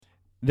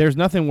There's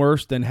nothing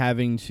worse than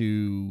having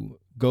to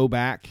go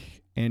back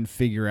and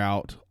figure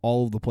out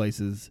all of the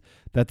places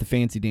that the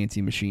fancy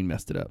dancy machine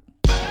messed it up.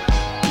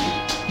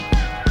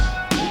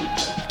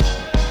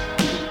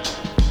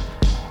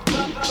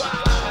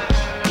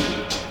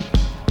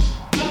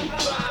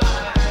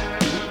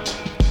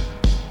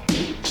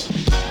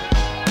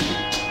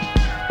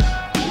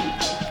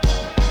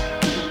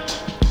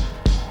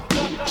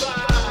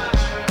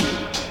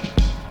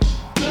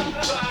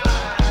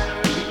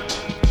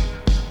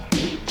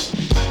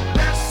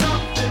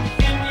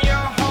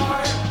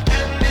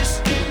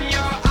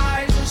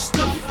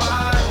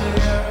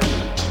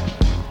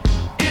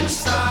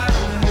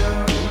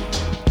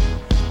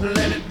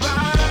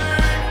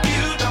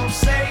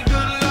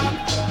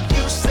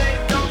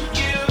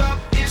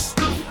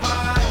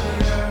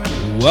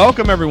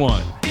 Welcome,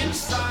 everyone,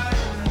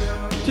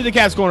 to the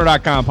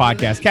CavsCorner.com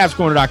podcast.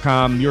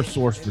 CavsCorner.com, your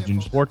source for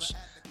Virginia sports.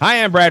 I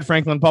am Brad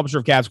Franklin, publisher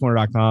of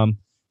CavsCorner.com,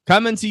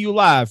 coming to you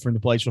live from the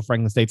palatial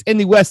Franklin Estates in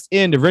the west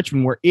end of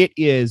Richmond, where it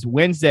is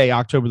Wednesday,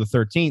 October the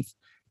 13th.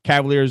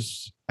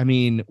 Cavaliers, I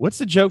mean, what's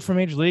the joke for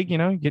Major League? You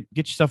know, get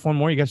yourself one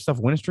more. You got yourself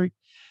a winning streak.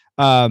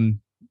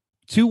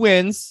 2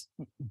 wins,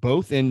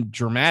 both in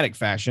dramatic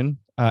fashion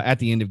at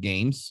the end of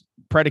games,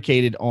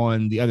 predicated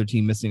on the other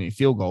team missing a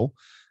field goal.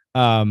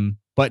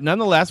 But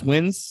nonetheless,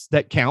 wins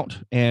that count,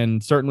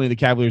 and certainly the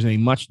Cavaliers in a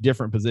much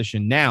different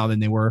position now than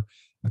they were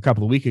a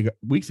couple of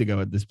weeks ago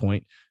at this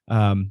point.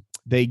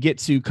 They get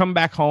to come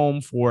back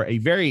home for a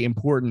very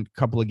important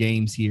couple of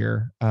games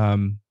here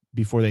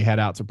before they head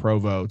out to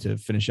Provo to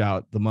finish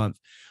out the month.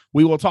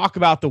 We will talk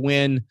about the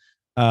win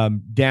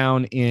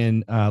down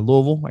in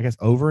Louisville, I guess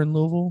over in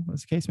Louisville,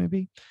 as the case may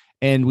be.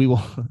 And we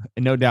will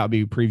no doubt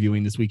be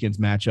previewing this weekend's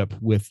matchup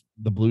with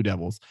the Blue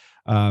Devils.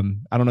 I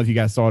don't know if you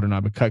guys saw it or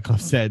not, but Cutcliffe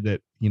said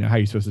that, you know, how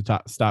you're supposed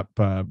to stop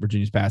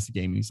Virginia's passing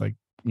game. He's like,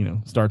 you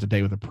know, start the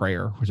day with a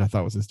prayer, which I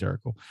thought was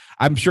hysterical.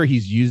 I'm sure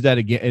he's used that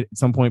again at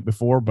some point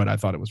before, but I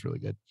thought it was really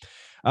good.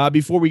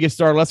 Before we get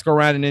started, let's go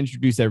around and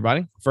introduce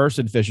everybody. First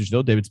in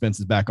Fishersville, David Spence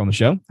is back on the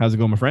show. How's it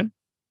going, my friend?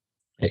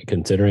 Hey,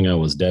 considering I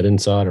was dead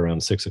inside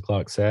around 6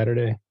 o'clock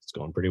Saturday, it's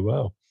going pretty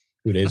well.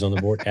 Who Dave's on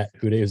the board at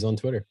Who Dave's on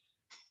Twitter.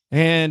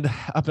 And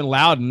up in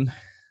Loudon,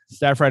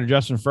 staff writer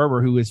Justin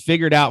Ferber, who has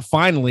figured out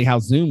finally how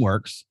Zoom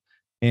works,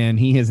 and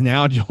he has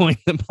now joined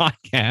the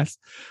podcast.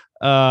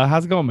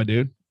 How's it going, my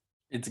dude?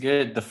 It's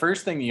good. The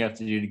first thing you have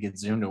to do to get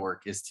Zoom to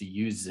work is to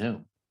use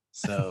Zoom.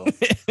 So,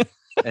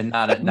 and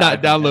not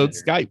download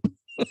Skype.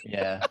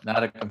 Yeah,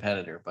 not a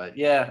competitor. But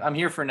yeah, I'm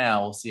here for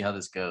now. We'll see how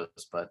this goes.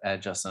 But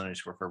at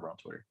Justin_Ferber on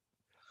Twitter.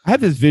 I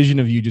have this vision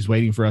of you just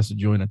waiting for us to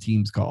join a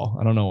Teams call.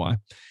 I don't know why.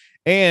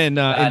 And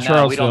in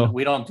Charlottesville,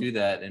 we don't do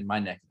that in my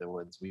neck of the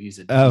woods. We use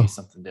it to use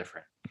something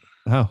different.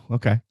 Oh,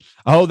 okay.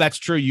 Oh, that's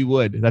true. You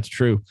would. That's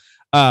true.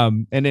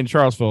 And in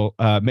Charlottesville,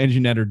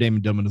 managing editor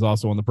Damon Dillman is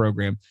also on the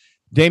program.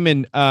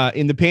 Damon,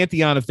 in the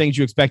pantheon of things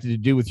you expected to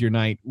do with your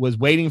night, was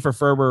waiting for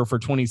Ferber for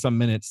 20 some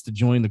minutes to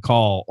join the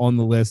call on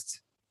the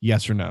list.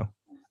 Yes or no?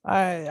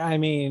 I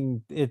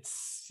mean,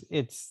 it's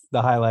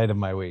the highlight of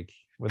my week,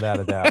 without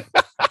a doubt.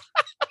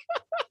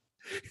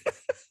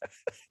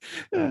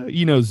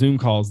 You know, Zoom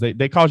calls,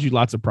 they cause you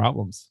lots of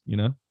problems, you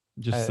know,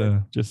 just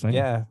saying.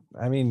 Yeah.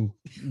 I mean,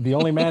 the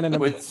only man in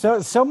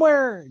the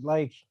somewhere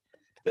like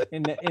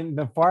in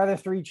the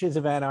farthest reaches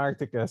of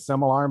Antarctica,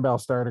 some alarm bell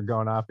started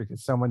going off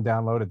because someone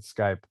downloaded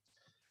Skype.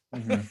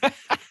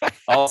 Mm-hmm.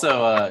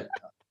 Also,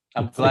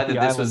 I'm glad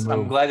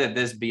that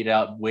this beat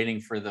out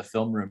waiting for the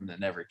film room that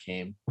never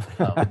came.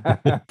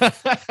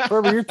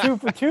 Ferber, you're 2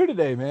 for 2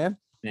 today, man.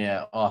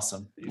 Yeah,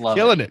 awesome.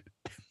 Killing it.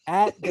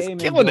 At Damon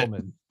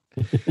Dillman.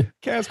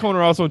 Cavs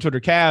Corner also on Twitter,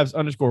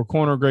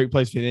 Cavs_corner, great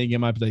place for any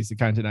game I place the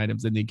content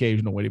items and the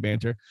occasional witty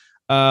banter.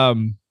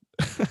 2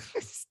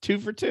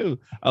 for 2.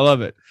 I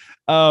love it.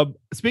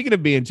 Speaking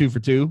of being 2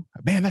 for 2,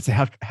 man, that's a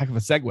heck of a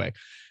segue.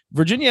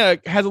 Virginia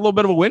has a little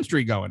bit of a win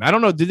streak going. I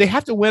don't know. Do they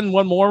have to win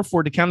one more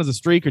for it to count as a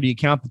streak, or do you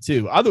count the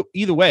 2?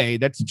 Either way,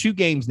 that's 2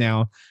 games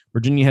now.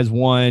 Virginia has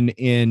won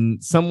in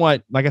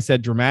somewhat, like I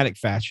said, dramatic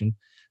fashion.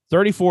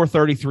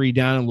 34-33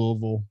 down in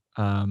Louisville.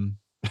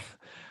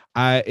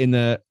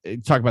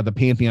 Talk about the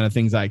pantheon of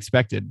things I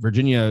expected.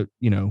 Virginia,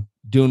 you know,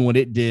 doing what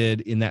it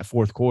did in that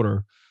fourth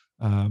quarter.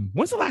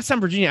 When's the last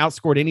time Virginia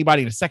outscored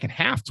anybody in the second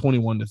half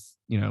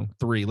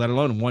 21-3, let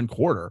alone in one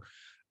quarter?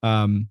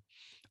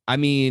 I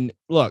mean,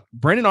 look,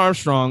 Brennan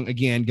Armstrong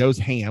again goes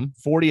ham,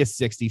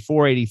 40-60,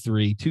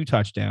 483, 2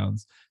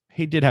 touchdowns.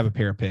 He did have a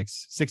pair of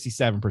picks,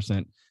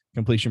 67%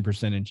 completion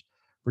percentage.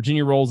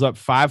 Virginia rolls up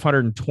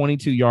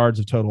 522 yards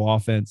of total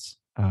offense.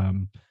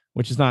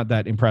 Which is not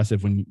that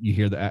impressive when you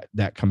hear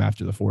that come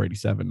after the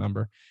 487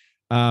 number.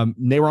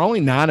 They were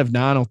only 9 of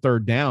 9 on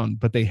third down,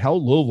 but they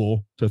held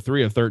Louisville to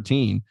 3 of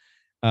 13.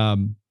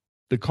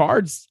 The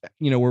Cards,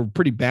 you know, were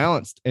pretty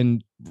balanced.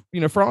 And,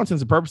 you know, for all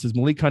intents and purposes,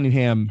 Malik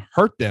Cunningham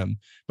hurt them,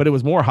 but it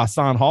was more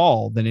Hassan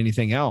Hall than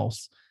anything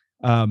else.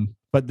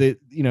 But the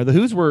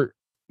Hoos were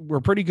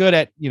pretty good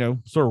at, you know,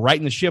 sort of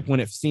righting the ship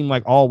when it seemed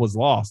like all was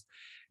lost.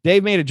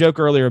 Dave made a joke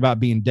earlier about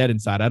being dead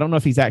inside. I don't know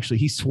if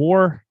he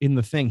swore in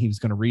the thing he was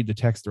going to read the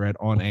text thread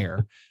on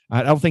air.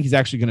 I don't think he's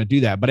actually going to do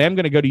that, but I am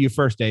going to go to you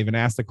first, Dave, and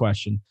ask the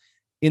question.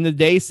 In the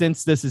day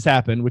since this has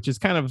happened, which is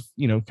kind of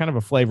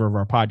a flavor of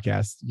our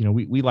podcast,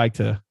 we like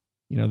to,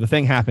 the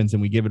thing happens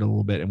and we give it a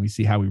little bit and we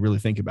see how we really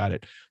think about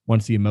it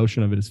once the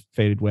emotion of it has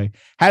faded away.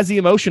 Has the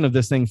emotion of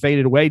this thing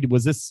faded away?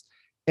 Was this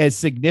as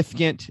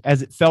significant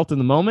as it felt in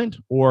the moment?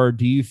 Or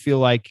do you feel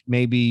like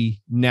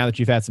maybe now that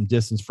you've had some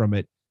distance from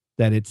it,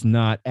 that it's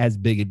not as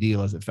big a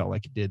deal as it felt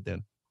like it did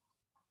then?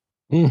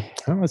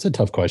 It's a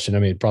tough question. I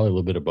mean, probably a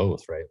little bit of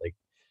both, right? Like,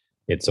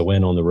 it's a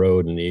win on the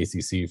road in the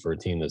ACC for a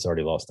team that's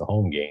already lost a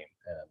home game,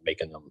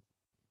 making them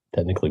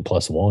technically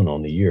 +1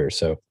 on the year.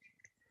 So,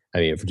 I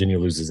mean, if Virginia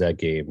loses that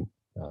game,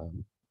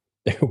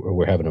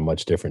 we're having a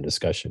much different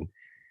discussion.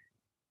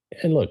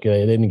 And look,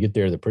 they didn't get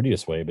there the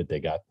prettiest way, but they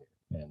got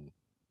there. And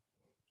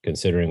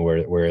considering where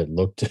it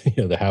looked,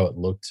 how it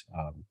looked,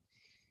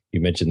 you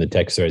mentioned the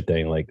text thread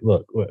thing. Like,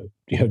 look,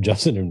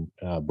 Justin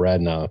and Brad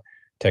and I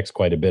text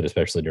quite a bit,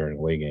 especially during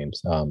away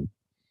games.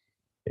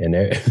 And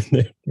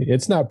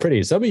it's not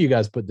pretty. Some of you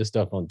guys put this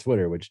stuff on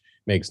Twitter, which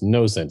makes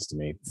no sense to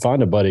me.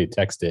 Find a buddy,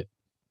 text it,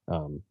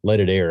 let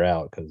it air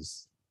out,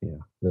 because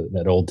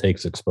that old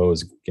takes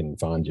exposed can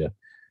find you.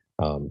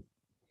 I'm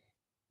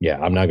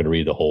not going to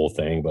read the whole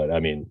thing, but I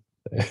mean,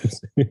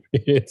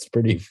 it's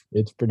pretty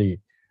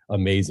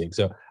amazing.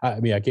 So I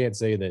mean, I can't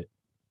say that.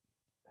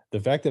 The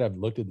fact that I've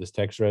looked at this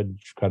text thread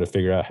to kind of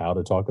figure out how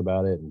to talk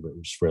about it and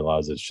just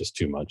realize it's just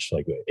too much.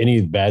 Like,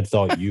 any bad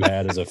thought you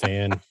had as a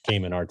fan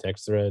came in our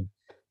text thread.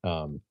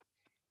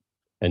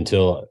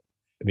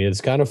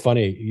 It's kind of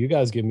funny. You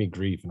guys give me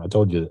grief. And I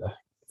told you, I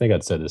think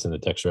I'd said this in the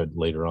text thread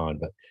later on,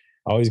 but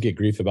I always get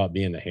grief about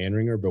being the hand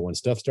wringer. But when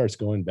stuff starts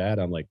going bad,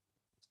 I'm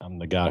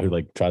the guy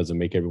who tries to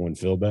make everyone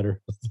feel better.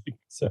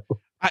 So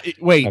all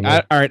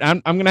right.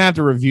 I'm going to have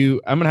to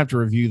review. I'm going to have to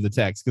review the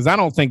text, because I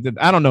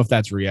don't know if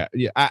that's real.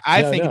 Yeah.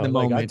 I think in the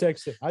moment I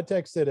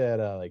texted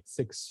at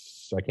 6.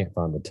 I can't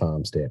find the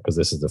timestamp because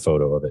this is the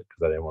photo of it,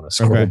 because I didn't want to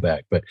scroll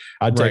back, but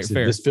I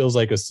texted, this feels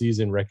like a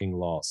season wrecking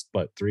loss,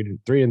 but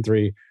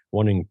 3-3,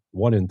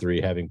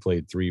 1-3, having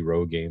played 3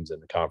 road games in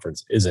the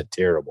conference isn't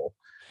terrible.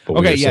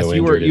 Okay. Yes.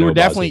 You were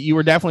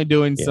definitely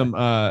doing some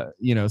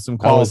some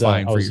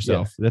qualifying for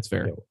yourself. That's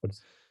fair.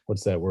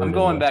 What's that word? I'm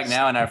going back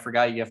now, and I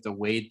forgot you have to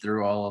wade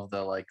through all of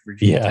the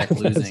Virginia Tech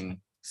losing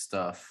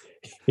stuff.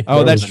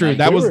 Oh, that's true.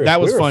 That was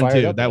fun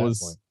too. That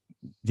was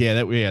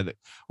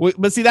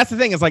but see, that's the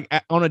thing. It's like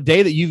on a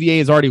day that UVA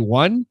has already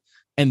won,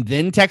 and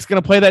then Tech's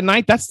going to play that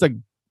night. That's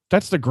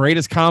the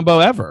greatest combo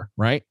ever,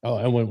 right? Oh,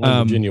 and when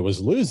Virginia was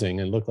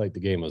losing and looked like the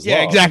game was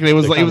lost, exactly. It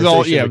was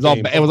all.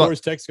 Of course,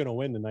 Tech's going to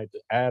win tonight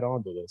to add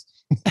on to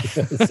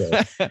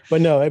this.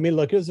 But no, I mean,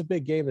 look, it was a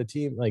big game. The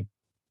team,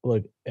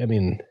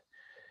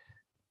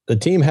 the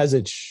team has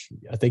it.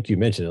 I think you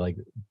mentioned it. Like,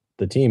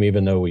 the team,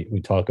 even though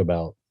we talk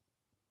about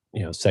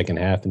second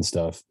half and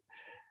stuff,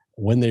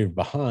 when they're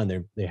behind,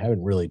 they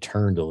haven't really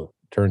turned to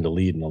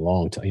lead in a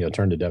long time.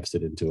 Turned a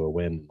deficit into a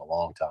win in a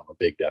long time, a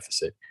big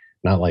deficit.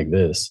 Not like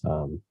this.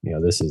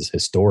 This is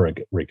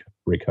historic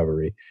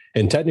recovery,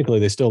 and technically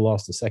they still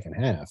lost the second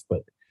half,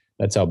 but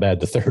that's how bad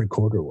the third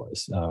quarter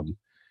was.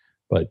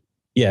 But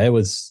yeah, it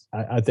was.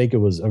 I think it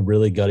was a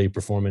really gutty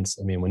performance.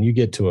 I mean, when you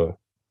get to a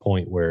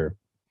point where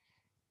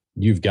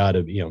you've got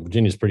to,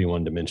 Virginia's pretty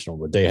one-dimensional,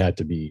 but they had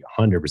to be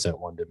 100%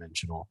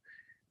 one-dimensional.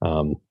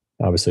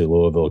 Obviously,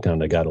 Louisville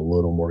kind of got a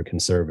little more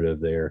conservative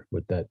there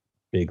with that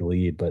big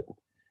lead. But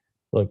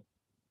look,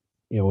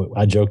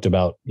 I joked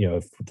about,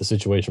 if the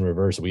situation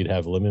reversed, we'd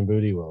have lemon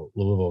booty. Well,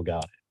 Louisville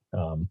got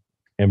it.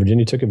 And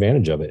Virginia took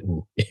advantage of it.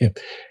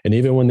 And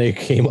even when they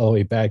came all the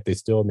way back, they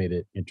still made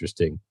it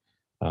interesting.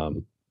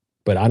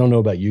 But I don't know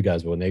about you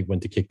guys, but when they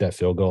went to kick that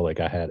field goal,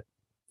 I had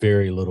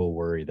very little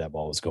worry that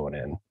ball was going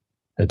in.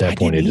 At that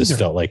point, it just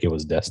felt like it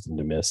was destined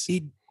to miss.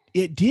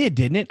 It did,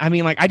 didn't it? I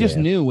mean, I just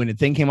knew when the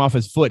thing came off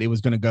his foot, it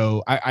was going to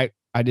go.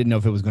 I didn't know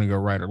if it was going to go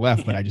right or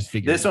left, but I just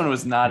figured this one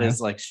was not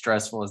as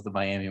stressful as the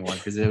Miami one,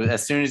 because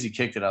as soon as he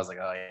kicked it, I was like,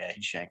 oh yeah,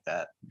 he shanked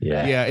that.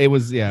 Yeah, it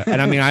was. Yeah, and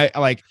I mean, I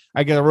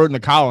wrote in the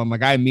column,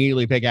 I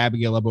immediately pick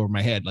Abigail up over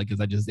my head,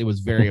 because it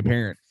was very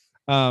apparent.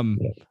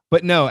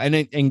 But no, and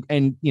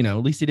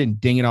at least he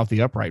didn't ding it off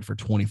the upright for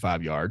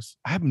 25 yards.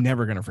 I'm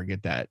never going to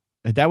forget that.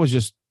 That was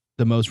just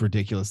the most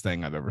ridiculous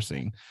thing I've ever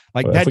seen.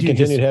 That if we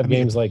continue to have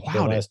games like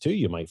the last 2,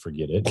 you might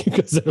forget it,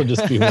 because it'll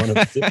just be one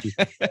of 50.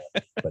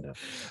 But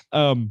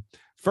no.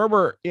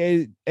 Ferber,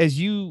 as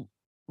you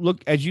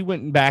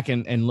went back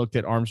and looked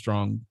at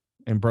Armstrong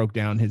and broke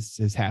down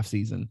his half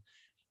season,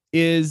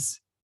 I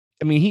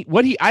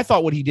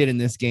thought what he did in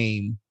this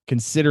game,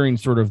 considering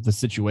sort of the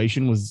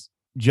situation, was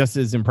just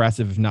as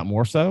impressive, if not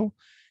more so.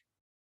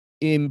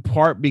 In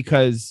part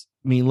because,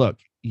 look,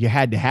 you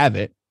had to have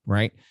it,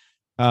 right?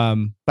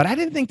 But I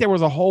didn't think there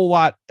was a whole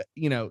lot,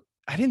 I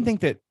didn't think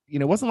that,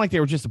 it wasn't like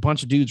there were just a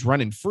bunch of dudes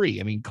running free.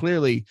 I mean,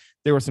 clearly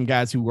there were some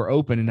guys who were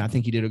open, and I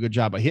think he did a good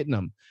job of hitting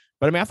them.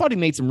 But I thought he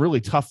made some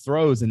really tough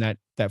throws in that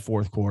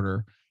fourth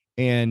quarter,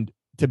 and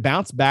to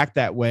bounce back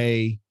that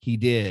way he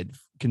did,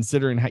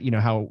 considering how,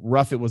 how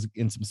rough it was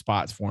in some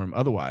spots for him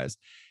otherwise.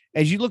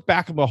 As you look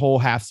back at the whole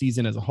half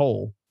season as a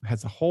whole, say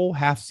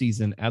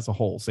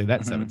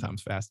that 7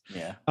 times fast.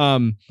 Yeah.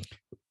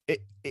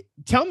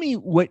 Tell me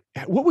what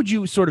would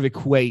you sort of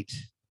equate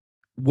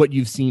what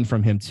you've seen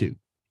from him to,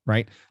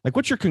 right? Like,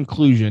 what's your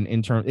conclusion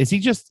in terms, has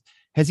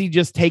he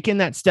just taken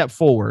that step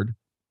forward,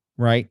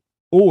 right?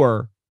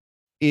 Or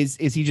is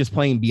he just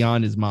playing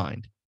beyond his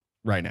mind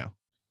right now?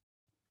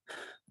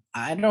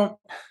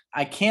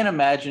 I can't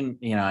imagine,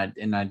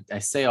 and I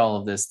say all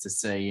of this to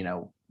say,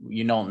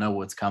 you don't know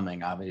what's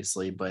coming,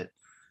 obviously, but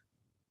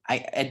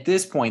at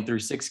this point through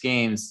 6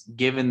 games,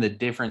 given the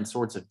different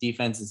sorts of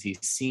defenses he's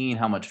seen,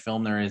 how much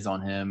film there is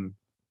on him,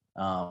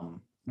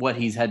 what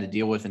he's had to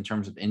deal with in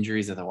terms of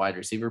injuries at the wide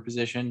receiver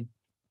position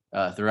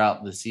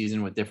throughout the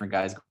season with different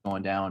guys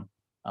going down.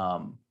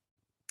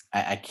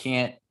 I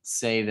can't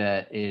say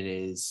that it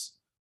is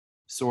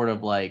sort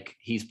of like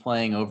he's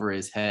playing over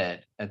his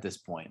head at this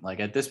point. Like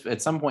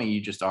at some point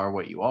you just are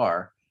what you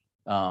are.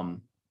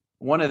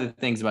 One of the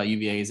things about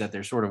UVA is that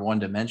they're sort of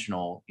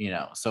one-dimensional,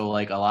 so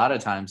like a lot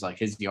of times like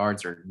his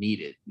yards are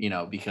needed,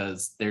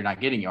 because they're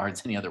not getting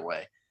yards any other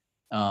way.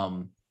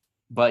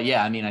 But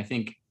yeah, I mean,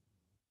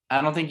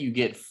 I don't think you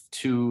get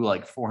 2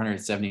 like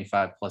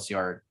 475 plus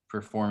yard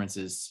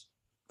performances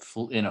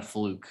in a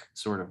fluke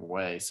sort of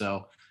way.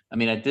 So, I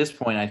mean, at this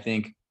point, I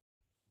think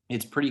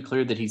it's pretty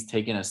clear that he's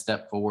taken a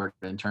step forward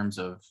in terms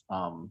of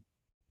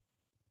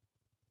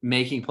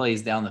making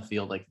plays down the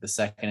field, like the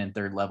second and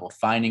third level,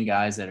 finding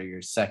guys that are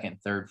your second,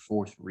 third,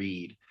 fourth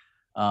read.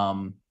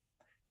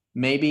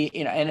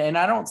 Maybe, and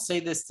I don't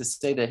say this to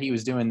say that he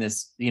was doing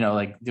this,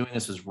 like doing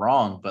this was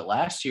wrong, but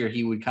last year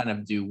he would kind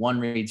of do 1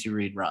 read, 2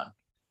 read, run.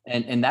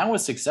 And that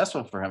was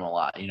successful for him a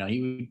lot.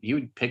 He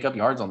would pick up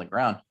yards on the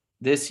ground.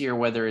 This year,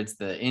 whether it's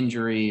the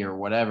injury or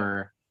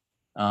whatever,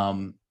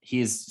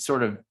 he's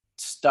sort of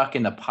stuck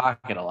in the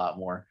pocket a lot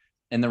more.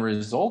 And the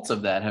results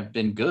of that have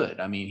been good.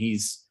 I mean,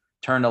 he's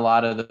turned a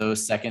lot of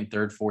those second,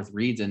 third, fourth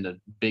reads into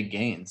big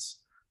gains.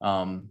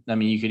 I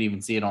mean, you could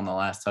even see it on the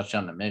last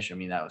touchdown to Mish. I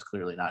mean, that was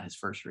clearly not his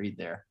first read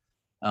there.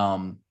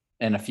 And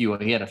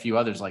he had a few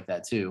others like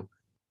that too.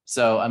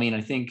 So, I mean,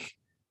 I think,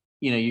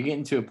 you're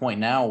getting to a point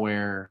now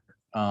where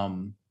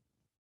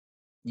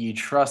you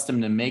trust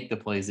him to make the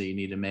plays that you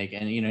need to make.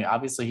 And,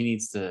 obviously he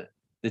needs to,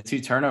 the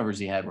 2 turnovers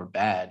he had were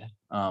bad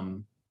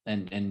and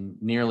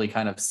nearly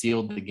kind of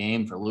sealed the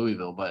game for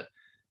Louisville. But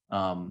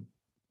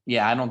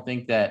yeah, I don't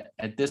think that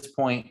at this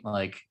point,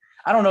 like,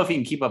 I don't know if he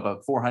can keep up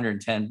a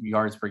 410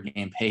 yards per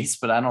game pace,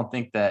 but I don't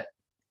think that,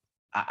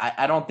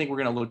 I don't think we're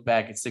going to look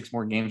back at 6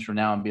 more games from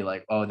now and be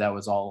like, oh, that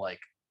was all like,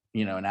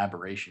 an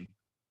aberration.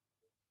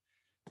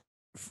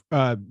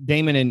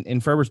 Damon, in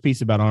Ferber's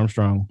piece about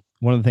Armstrong,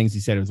 one of the things he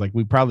said was like,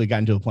 we probably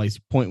gotten to a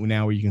point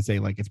now where you can say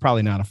like, it's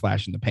probably not a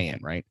flash in the pan,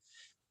 right?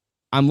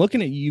 I'm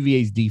looking at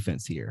UVA's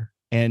defense here,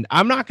 and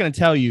I'm not going to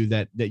tell you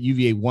that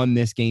UVA won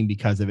this game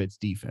because of its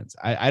defense.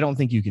 I don't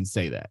think you can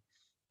say that.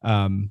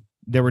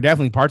 There were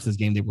definitely parts of this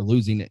game they were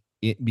losing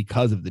it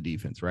because of the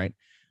defense, right?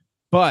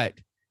 But,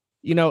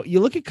 you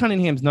look at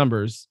Cunningham's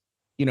numbers,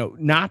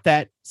 not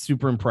that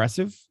super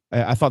impressive.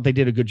 I thought they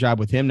did a good job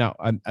with him. Now,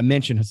 I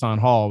mentioned Hassan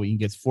Hall. He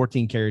gets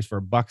 14 carries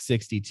for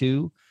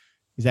 $162.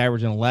 He's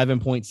averaging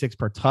 11.6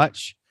 per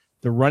touch.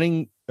 The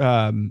running,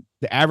 the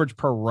average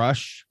per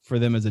rush for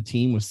them as a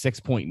team was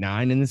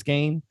 6.9 in this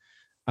game.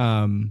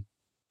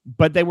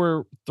 But they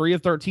were 3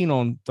 of 13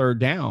 on third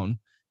down.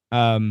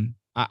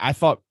 I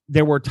thought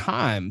there were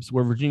times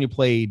where Virginia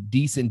played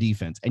decent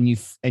defense, and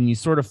you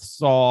sort of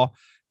saw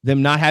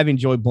them not having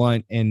Joey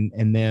Blunt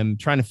and them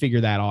trying to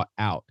figure that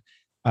out.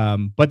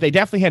 But they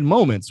definitely had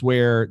moments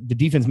where the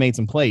defense made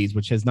some plays,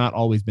 which has not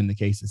always been the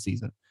case this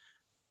season.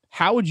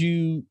 How would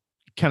you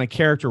kind of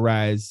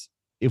characterize,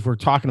 if we're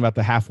talking about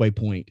the halfway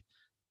point,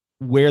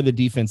 where the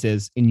defense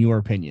is in your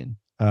opinion?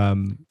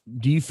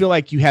 Do you feel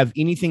like you have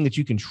anything that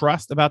you can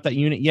trust about that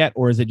unit yet,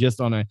 or is it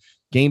just on a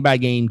game by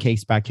game,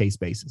 case by case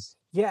basis?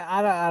 Yeah,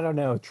 I don't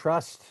know.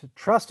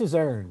 Trust is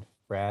earned,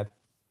 Brad,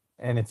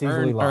 and it's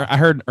easily lost. I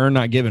heard earn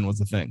not given was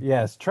the thing.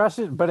 Yes, trust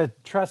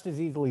is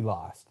easily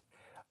lost.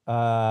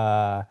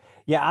 Yeah,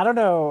 I don't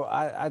know.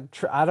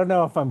 I don't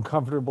know if I'm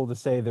comfortable to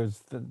say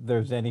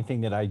there's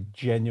anything that I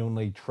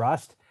genuinely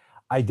trust.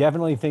 I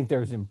definitely think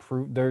there's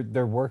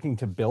they're working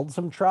to build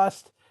some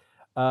trust.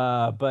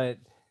 But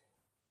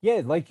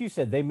yeah, like you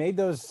said, they made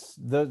those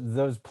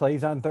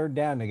plays on third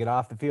down to get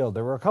off the field.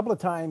 There were a couple of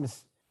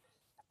times.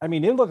 I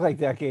mean, it looked like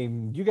that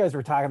game. You guys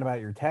were talking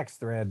about your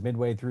text thread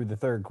midway through the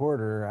third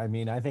quarter. I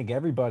mean, I think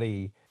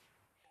everybody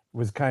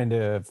was kind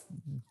of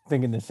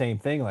thinking the same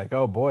thing, like,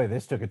 oh boy,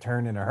 this took a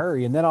turn in a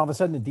hurry. And then all of a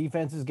sudden the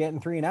defense is getting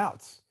 3 and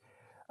outs.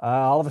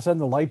 All of a sudden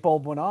the light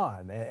bulb went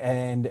on,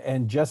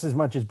 and just as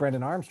much as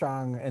Brendan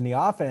Armstrong and the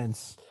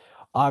offense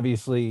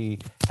obviously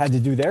had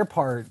to do their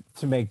part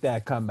to make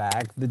that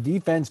comeback, the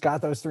defense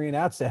got those 3 and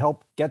outs to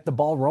help get the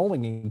ball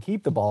rolling and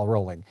keep the ball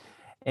rolling.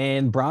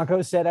 And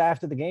Bronco said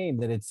after the game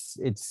that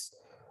it's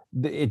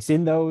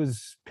in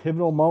those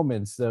pivotal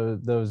moments,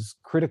 those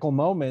critical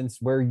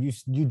moments where you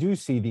do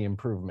see the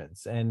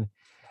improvements. And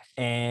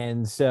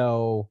And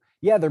so,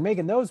 yeah, they're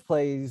making those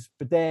plays,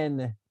 but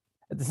then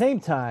at the same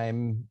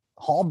time,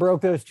 Hall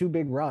broke those 2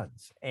 big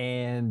runs.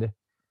 And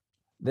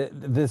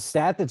the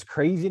stat that's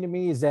crazy to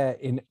me is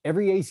that in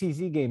every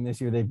ACC game this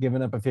year, they've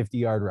given up a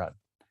 50-yard run.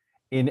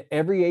 In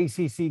every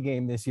ACC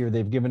game this year,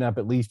 they've given up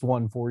at least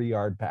one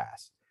 40-yard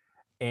pass.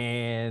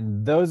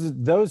 And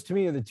those to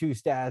me are the 2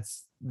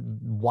 stats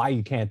why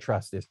you can't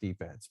trust this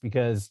defense,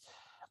 because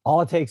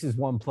all it takes is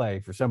one play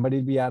for somebody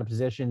to be out of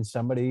position,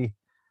 somebody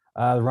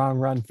the wrong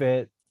run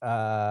fit,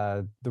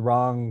 the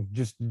wrong,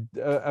 just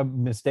a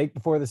mistake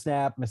before the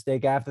snap,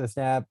 mistake after the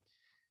snap,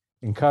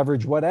 in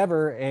coverage,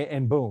 whatever,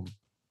 and boom.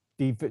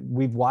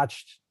 We've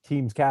watched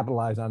teams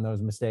capitalize on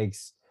those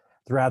mistakes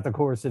throughout the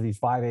course of these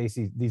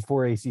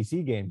 4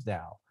 ACC games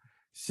now.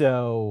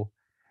 So,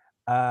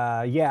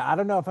 yeah, I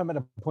don't know if I'm at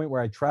a point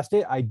where I trust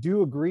it. I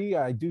do agree.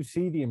 I do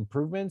see the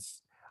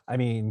improvements. I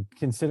mean,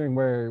 considering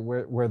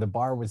where the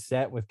bar was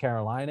set with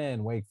Carolina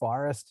and Wake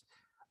Forest,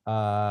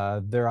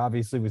 there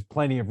obviously was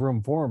plenty of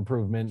room for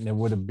improvement, and it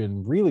would have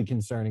been really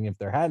concerning if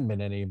there hadn't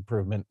been any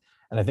improvement.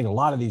 And I think a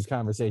lot of these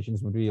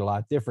conversations would be a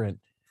lot different.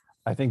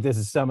 I think this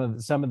is some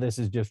of this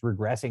is just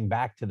regressing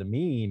back to the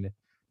mean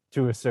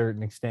to a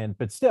certain extent,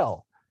 but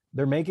still,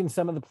 they're making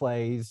some of the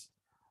plays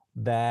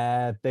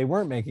that they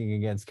weren't making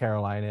against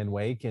Carolina and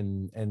Wake,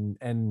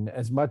 and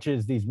as much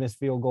as these missed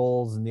field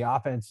goals and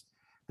the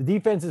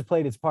defense has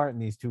played its part in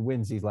these 2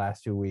 wins these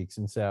last 2 weeks,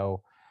 and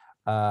so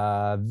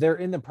they're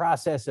in the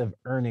process of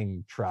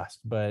earning trust,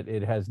 but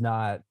it has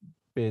not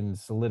been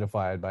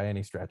solidified by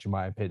any stretch, in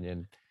my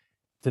opinion,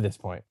 to this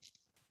point.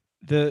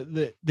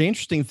 The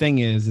interesting thing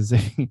is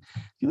if you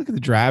look at the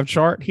drive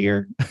chart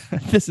here,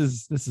 this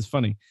is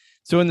funny.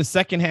 So in the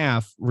second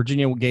half,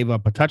 Virginia gave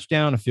up a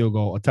touchdown, a field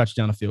goal, a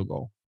touchdown, a field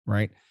goal,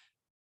 right?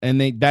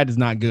 And that is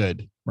not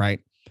good, right?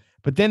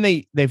 But then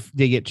they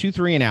get 2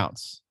 3 and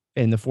outs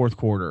in the fourth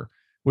quarter,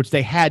 which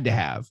they had to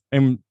have,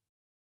 and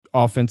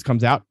offense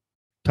comes out,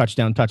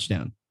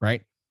 touchdown,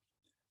 right?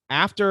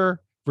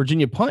 After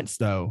Virginia punts,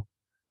 though,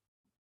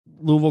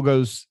 Louisville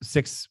goes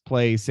 6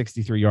 plays,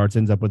 63 yards,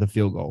 ends up with a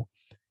field goal.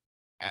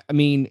 I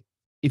mean,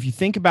 if you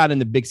think about it in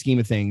the big scheme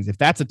of things, if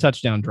that's a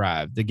touchdown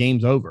drive, the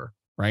game's over,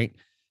 right?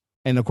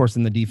 And of course,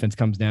 then the offense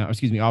comes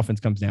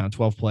down,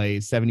 12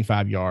 plays,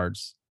 75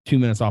 yards, 2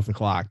 minutes off the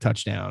clock,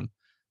 touchdown.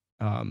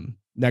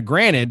 Now,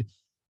 granted,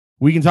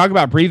 we can talk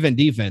about prevent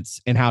defense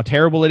and how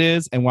terrible it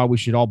is and why we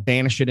should all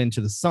banish it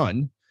into the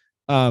sun.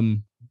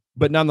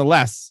 But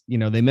nonetheless,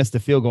 they missed the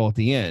field goal at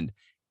the end.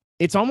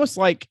 It's almost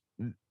like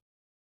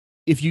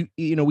if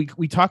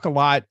we talk a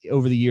lot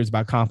over the years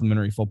about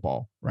complementary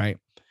football, right?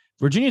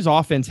 Virginia's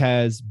offense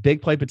has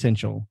big play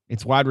potential.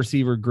 Its wide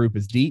receiver group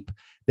is deep.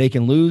 They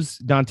can lose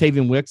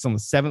Dontavian Wicks on the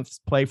 7th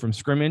play from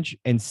scrimmage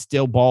and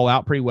still ball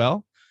out pretty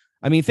well.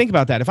 I mean, think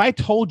about that. If I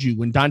told you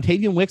when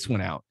Dontavian Wicks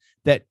went out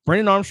that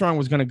Brennan Armstrong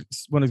was going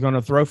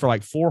to throw for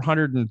like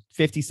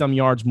 450 some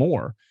yards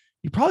more,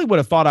 you probably would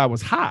have thought I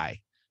was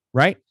high,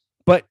 right?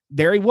 But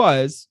there he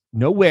was,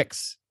 no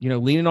Wicks,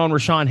 leaning on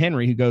Rashawn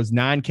Henry, who goes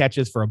 9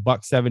 catches for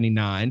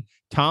 $179.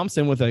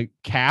 Thompson with a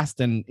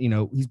cast, and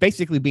he's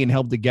basically being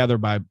held together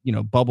by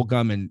bubble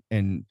gum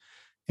and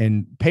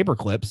paper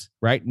clips,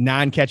 right?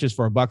 9 catches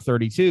for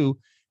 $132.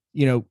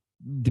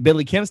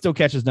 Billy Kemp still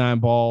catches 9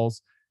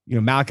 balls.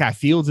 Malachi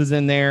Fields is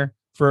in there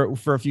for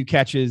a few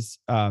catches.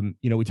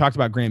 We talked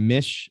about Graham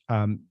Mish.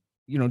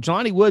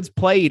 Jelani Woods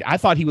played. I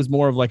thought he was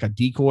more of like a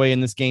decoy in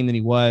this game than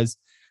he was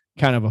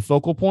kind of a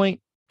focal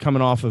point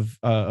coming off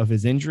of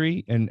his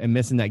injury and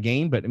missing that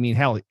game. But I mean,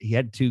 hell, he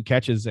had 2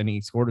 catches and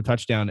he scored a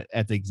touchdown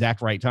at the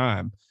exact right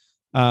time.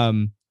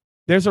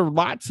 There's a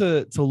lot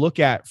to look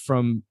at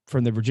from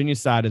the Virginia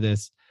side of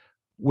this,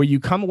 where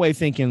you come away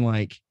thinking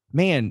like,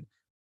 man,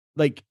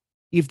 like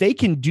if they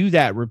can do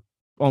that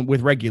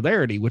with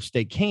regularity, which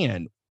they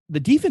can, the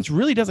defense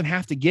really doesn't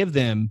have to give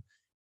them,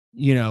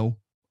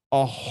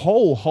 a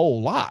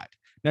whole lot.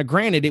 Now,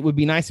 granted, it would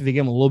be nice if they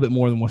give them a little bit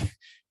more than what,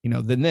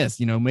 than this,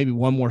 maybe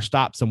one more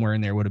stop somewhere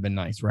in there would have been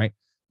nice. Right.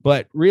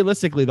 But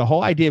realistically, the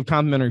whole idea of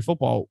complementary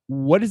football,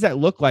 what does that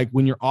look like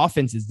when your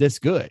offense is this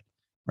good?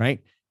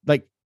 Right.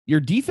 Like your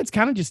defense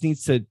kind of just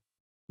needs to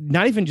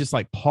not even just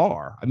like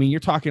par. I mean, you're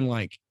talking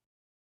like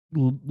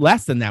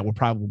less than that will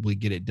probably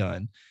get it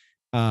done.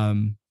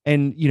 And,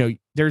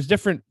 there's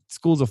different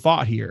schools of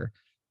thought here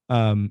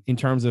in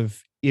terms of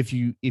if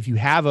you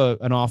have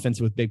an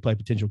offense with big play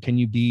potential, can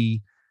you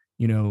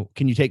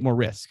take more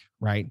risk,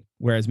 right?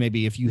 Whereas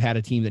maybe if you had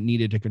a team that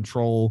needed to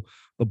control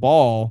the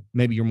ball,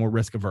 maybe you're more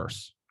risk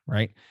averse,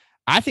 right?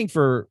 I think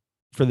for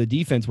the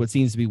defense, what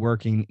seems to be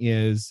working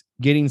is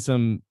getting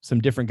some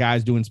different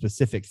guys doing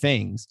specific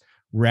things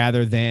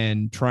rather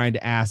than trying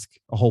to ask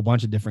a whole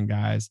bunch of different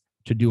guys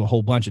to do a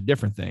whole bunch of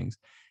different things.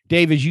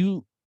 Dave, as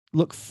you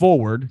look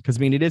forward, because I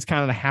mean, it is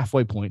kind of the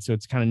halfway point, so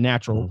it's kind of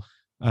natural.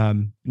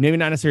 Maybe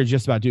not necessarily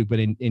just about Duke, but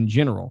in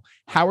general,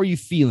 how are you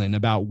feeling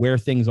about where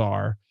things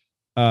are,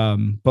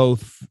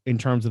 both in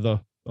terms of the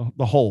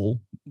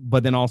whole,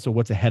 but then also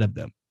what's ahead of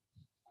them?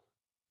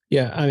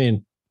 Yeah, I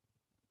mean,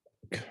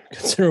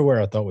 consider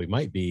where I thought we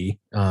might be.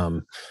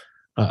 I'm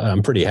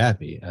pretty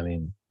happy. I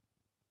mean,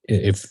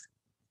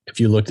 if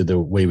you looked at the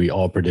way we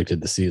all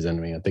predicted the season,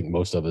 I mean, I think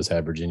most of us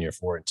had Virginia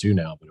 4-2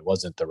 now, but it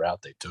wasn't the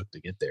route they took to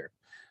get there.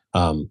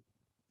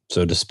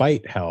 So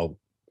despite how,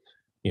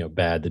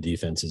 bad the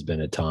defense has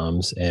been at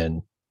times,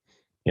 and,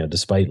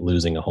 despite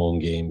losing a home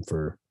game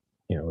for,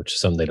 which is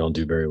something they don't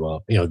do very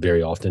well,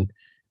 very often,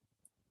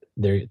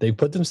 they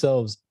put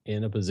themselves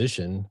in a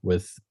position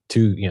with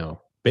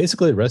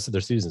basically the rest of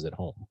their seasons at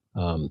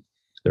home.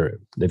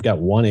 They've got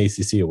one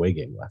ACC away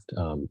game left.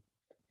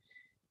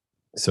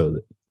 So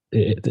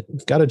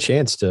they've got a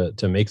chance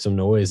to make some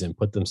noise and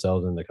put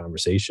themselves in the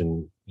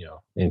conversation,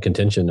 in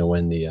contention to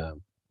win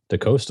the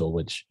Coastal,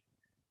 which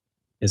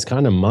is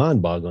kind of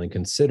mind-boggling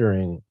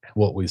considering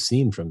what we've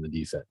seen from the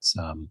defense.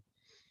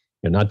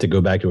 Not to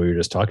go back to what we were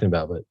just talking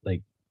about, but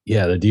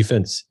the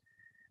defense,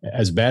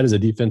 as bad as the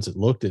defense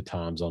looked at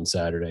times on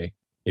Saturday,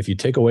 if you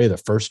take away the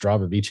first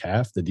drive of each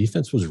half, the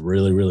defense was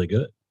really, really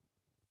good.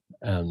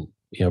 Louisville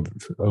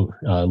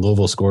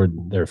scored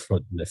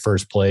the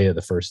first play of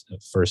the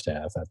first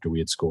half after we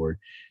had scored,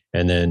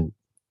 and then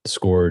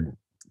scored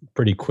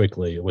pretty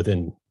quickly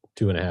within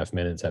 2.5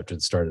 minutes after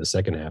the start of the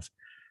second half.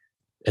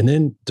 And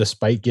then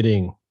despite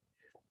getting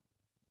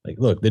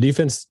the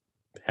defense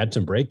had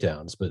some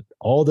breakdowns, but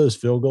all those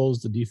field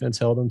goals the defense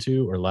held them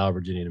to or allowed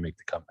Virginia to make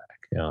the comeback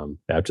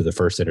after the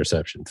first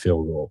interception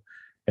field goal.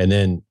 And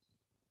then,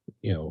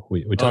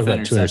 we talked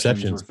about 2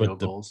 interceptions,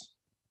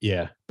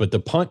 but the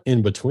punt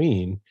in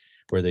between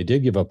where they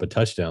did give up a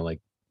touchdown,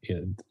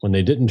 when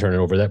they didn't turn it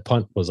over, that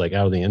punt was out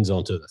of the end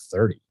zone to the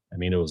 30. I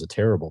mean, it was a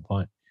terrible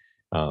punt.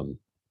 And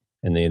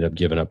they ended up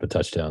giving up a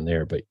touchdown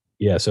there. But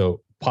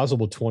so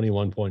possible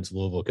 21 points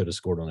Louisville could have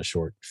scored on a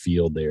short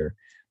field there.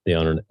 They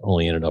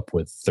only ended up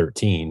with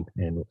 13,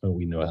 and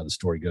we know how the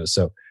story goes.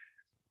 So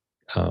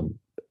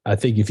I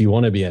think if you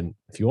want to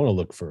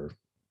look for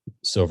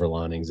silver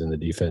linings in the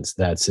defense,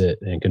 that's it.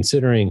 And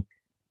considering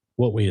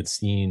what we had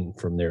seen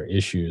from their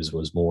issues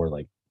was more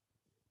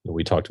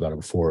we talked about it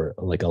before,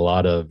 a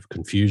lot of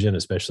confusion,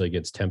 especially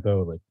against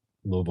tempo.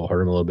 Louisville hurt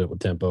them a little bit with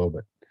tempo,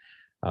 but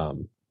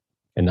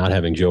and not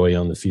having Joey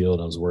on the field,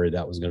 I was worried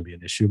that was going to be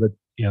an issue. But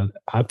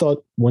I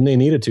thought when they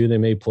needed to, they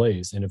made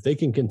plays, and if they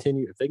can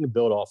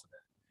build off of that,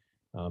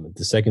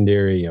 the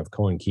secondary of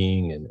Cohen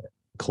King and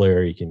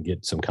Clary can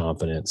get some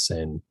confidence,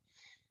 and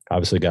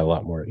obviously got a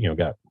lot more,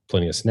 got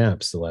plenty of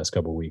snaps the last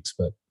couple of weeks.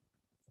 But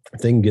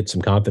if they can get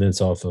some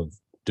confidence off of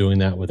doing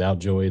that without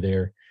Joey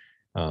there,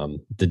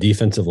 the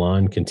defensive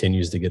line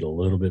continues to get a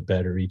little bit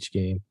better each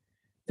game.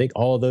 I think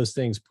all of those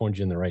things point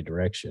you in the right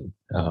direction.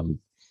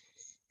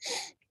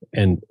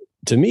 And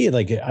to me,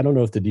 I don't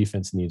know if the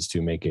defense needs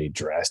to make a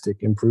drastic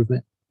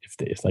improvement.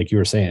 If like you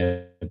were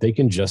saying, if they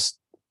can just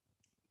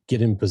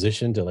get in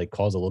position to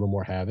cause a little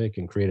more havoc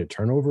and create a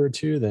turnover or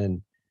two,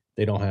 then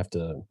they don't have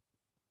to,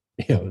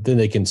 then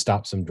they can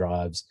stop some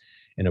drives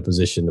in a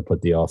position to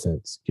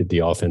get the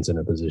offense in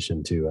a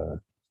position to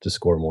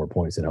score more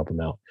points and help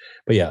them out.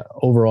 But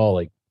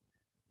overall,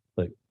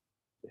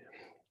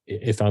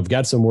 if I've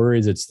got some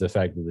worries, it's the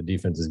fact that the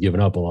defense has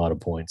given up a lot of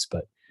points,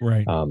 but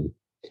right.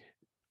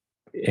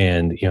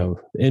 And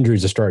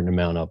injuries are starting to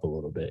mount up a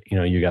little bit.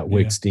 You got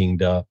Wicks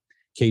dinged up.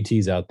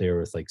 KT's out there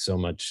with so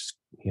much,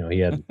 he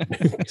had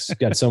he's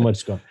got so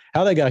much going.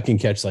 How that guy can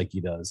catch like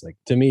he does,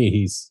 to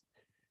me,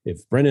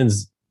 if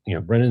Brennan's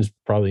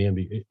probably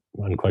MVP,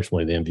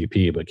 unquestionably the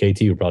MVP, but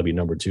KT would probably be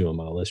number 2 on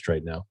my list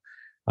right now.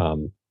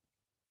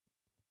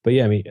 But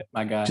I mean,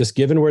 my guy, just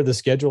given where the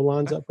schedule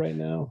lines up right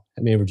now,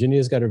 I mean,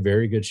 Virginia's got a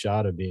very good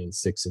shot of being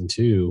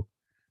 6-2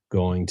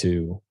 going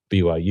to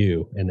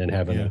BYU and then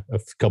having a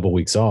couple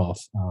weeks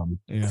off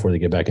before they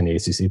get back in the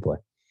ACC play.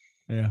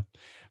 Yeah.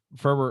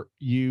 Ferber,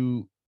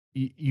 you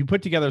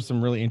put together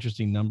some really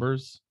interesting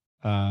numbers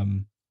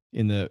in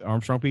the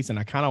Armstrong piece.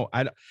 And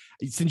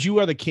since you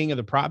are the king of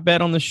the prop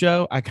bet on the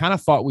show, I kind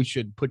of thought we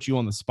should put you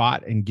on the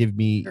spot and give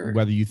me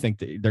whether you think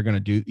that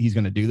he's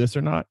going to do this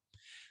or not.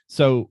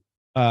 So,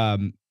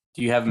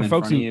 do you have them in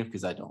front of you?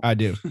 Because I don't. I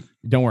do.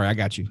 Don't worry. I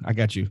got you.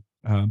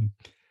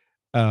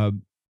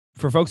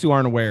 For folks who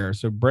aren't aware,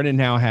 so Brennan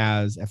now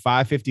has a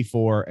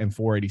 554 and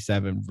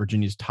 487,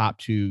 Virginia's top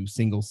 2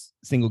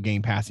 single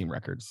game passing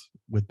records,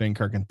 with Ben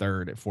Kirk in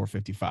third at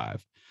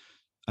 455.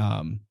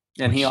 And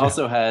he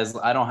also has,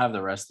 I don't have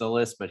the rest of the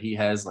list, but he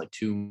has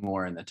 2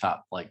 more in the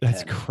top.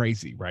 That's 10.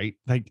 Crazy, right?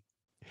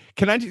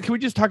 Can we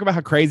just talk about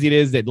how crazy it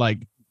is that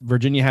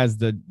Virginia has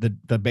the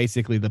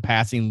basically the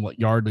passing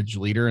yardage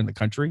leader in the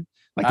country?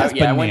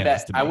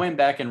 I went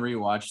back and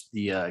rewatched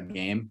the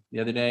game the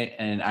other day,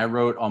 and I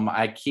wrote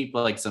I keep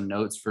some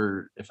notes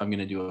for if I'm going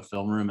to do a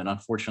film room, and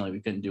unfortunately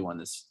we couldn't do one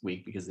this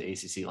week because the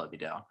ACC let me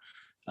down.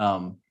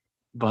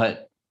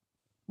 But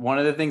one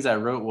of the things I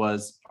wrote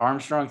was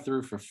Armstrong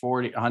threw for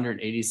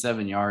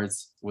 187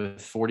 yards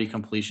with 40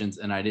 completions,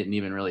 and I didn't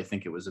even really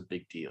think it was a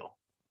big deal.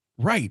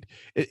 Right.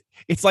 It's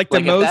if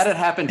that had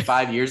happened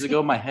 5 years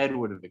ago, my head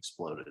would have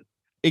exploded.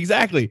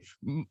 Exactly.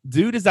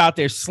 Dude is out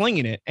there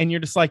slinging it, and you're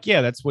just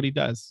that's what he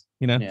does.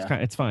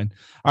 It's fine.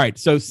 All right.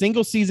 So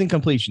single season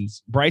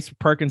completions. Bryce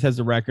Perkins has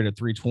the record at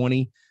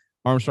 320.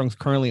 Armstrong's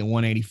currently at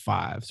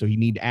 185, so he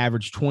need to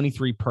average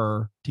 23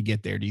 per to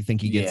get there. Do you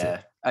think he gets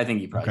it? I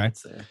think he probably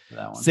gets there for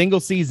that one. Single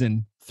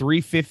season,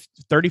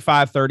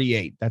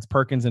 35-38. That's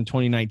Perkins in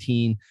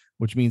 2019,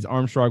 which means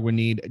Armstrong would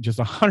need just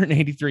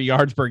 183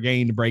 yards per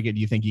game to break it.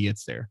 Do you think he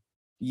gets there?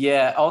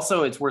 Yeah.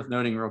 Also, it's worth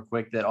noting real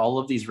quick that all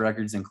of these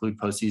records include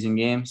postseason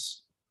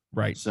games.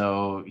 Right.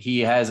 So he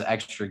has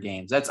extra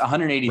games. That's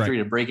 183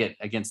 to break it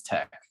against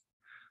Tech.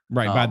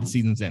 Right. By the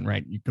season's end.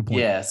 Right. Good point.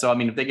 Yeah. So, I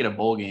mean, if they get a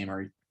bowl game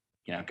or,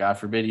 God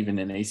forbid, even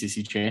an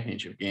ACC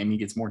championship game, he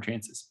gets more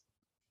chances.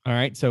 All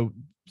right. So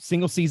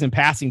single season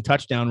passing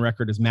touchdown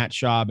record is Matt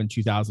Schaub in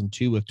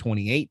 2002 with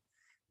 28,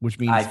 which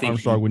means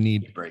Armstrong would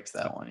need. He breaks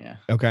that one. Yeah.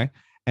 Okay.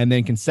 And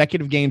then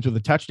consecutive games with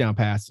a touchdown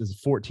pass is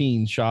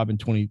 14, Schaub in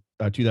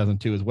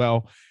 2002 as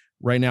well.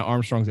 Right now,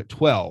 Armstrong's at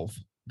 12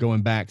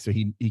 going back. So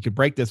he could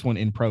break this one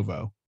in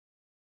Provo.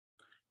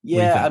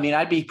 Yeah, I mean,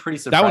 I'd be pretty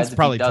surprised that one's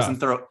probably if he doesn't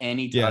tough. throw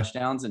any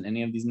touchdowns in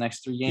any of these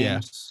next 3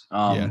 games.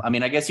 I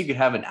mean, I guess you could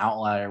have an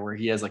outlier where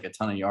he has like a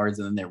ton of yards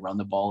and then they run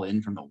the ball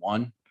in from the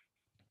 1.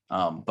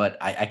 But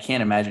I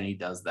can't imagine he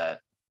does that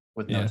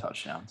with no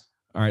touchdowns.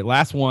 All right,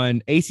 last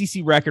one.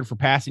 ACC record for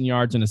passing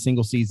yards in a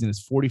single season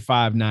is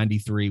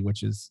 45-93,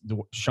 which is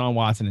Deshaun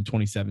Watson in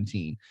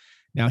 2017.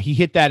 Now, he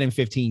hit that in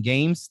 15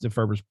 games, to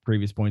Ferber's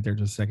previous point there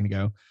just a second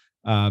ago,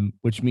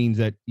 which means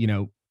that,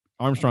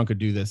 Armstrong could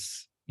do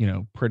this,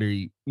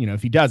 pretty,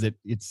 if he does it,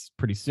 it's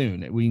pretty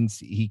soon. It means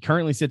he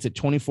currently sits at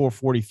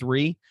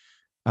 24-43,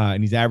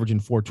 and he's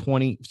averaging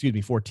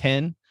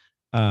 410.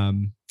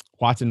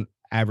 Watson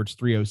averaged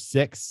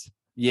 306.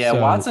 Yeah,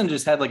 so, Watson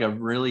just had like a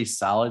really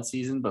solid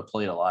season, but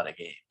played a lot of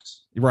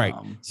games. Right.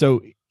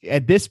 So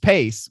at this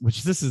pace,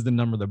 which this is the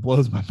number that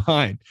blows my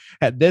mind,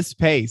 at this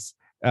pace,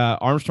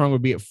 Armstrong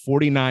would be at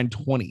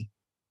 49-20,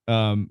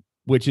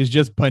 which is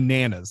just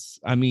bananas.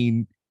 I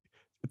mean,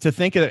 to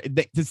think a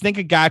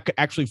guy could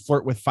actually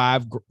flirt with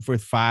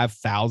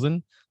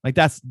 5,000, like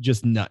that's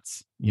just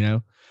nuts,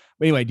 But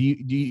anyway,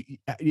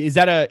 is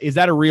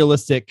that a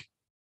realistic?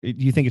 Do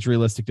you think it's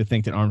realistic to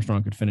think that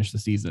Armstrong could finish the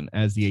season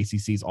as the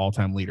ACC's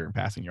all-time leader in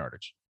passing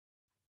yardage?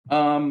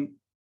 That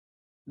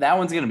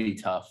one's going to be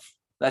tough.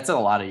 That's a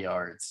lot of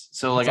yards.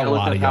 So like I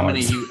looked up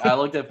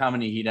how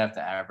many he'd have to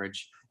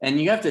average,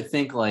 and you have to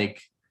think like,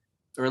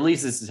 or at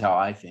least this is how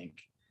I think.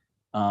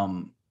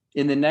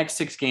 In the next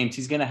 6 games,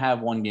 he's going to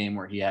have one game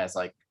where he has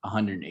like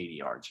 180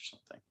 yards or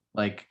something.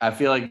 Like I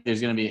feel like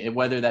there's going to be,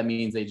 whether that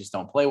means they just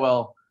don't play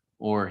well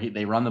or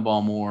they run the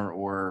ball more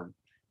or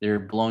they're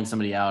blowing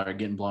somebody out or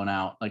getting blown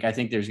out. Like, I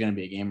think there's going to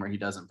be a game where he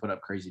doesn't put up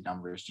crazy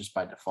numbers just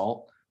by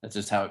default. That's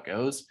just how it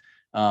goes.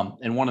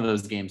 And one of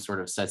those games sort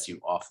of sets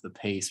you off the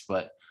pace.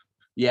 But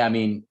yeah, I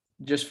mean,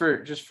 just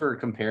for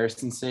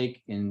comparison's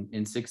sake,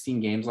 in 16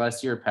 games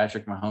last year,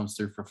 Patrick Mahomes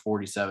threw for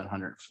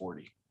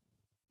 4,740.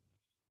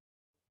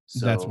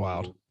 So that's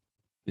wild.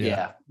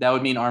 Yeah, that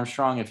would mean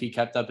Armstrong, if he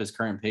kept up his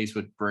current pace,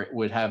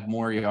 would have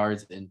more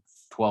yards in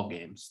 12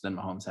 games than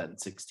Mahomes had in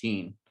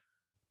 16.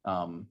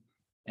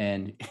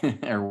 And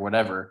or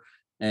whatever,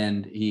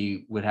 and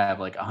he would have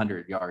like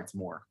 100 yards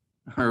more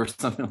or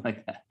something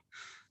like that.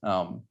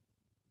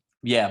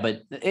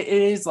 But it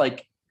is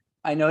like,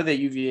 I know that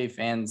UVA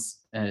fans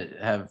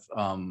have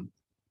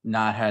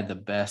not had the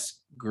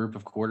best group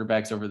of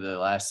quarterbacks over the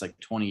last like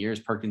 20 years.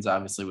 Perkins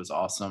obviously was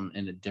awesome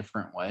in a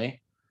different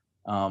way.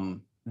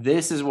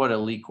 This is what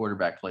elite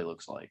quarterback play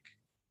looks like.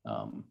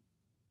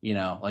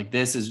 Like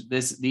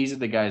these are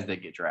the guys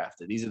that get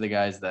drafted. These are the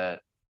guys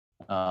that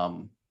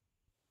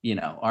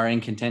are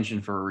in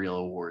contention for real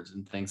awards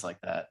and things like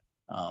that.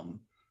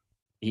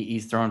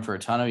 He's thrown for a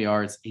ton of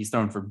yards. He's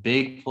thrown for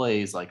big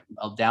plays, like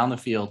down the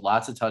field,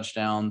 lots of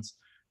touchdowns.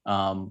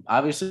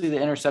 Obviously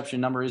the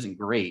interception number isn't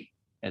great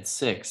at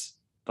 6,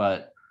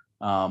 but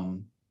I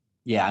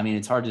mean,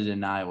 it's hard to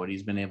deny what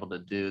he's been able to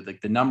do.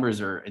 Like the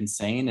numbers are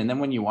insane. And then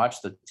when you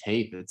watch the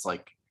tape, it's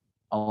like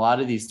a lot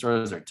of these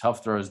throws are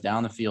tough throws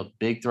down the field,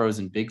 big throws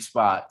in big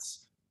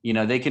spots.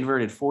 They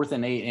converted 4th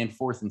and 8 and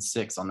 4th and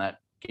 6 on that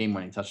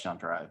game-winning touchdown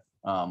drive.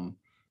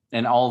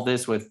 And all of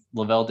this with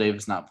Lavelle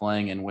Davis not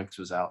playing and Wicks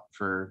was out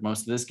for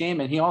most of this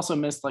game. And he also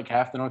missed like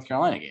half the North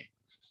Carolina game.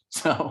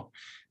 So,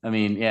 I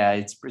mean, yeah,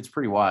 it's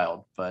pretty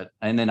wild,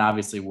 and then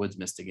obviously Woods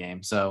missed a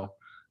game. So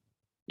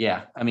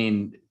yeah, I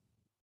mean,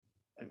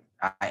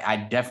 I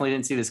definitely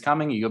didn't see this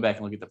coming. You go back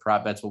and look at the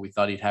prop bets, what we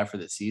thought he'd have for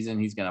the season.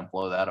 He's going to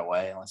blow that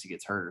away unless he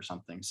gets hurt or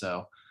something.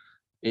 So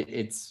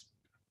it's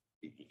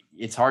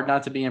hard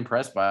not to be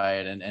impressed by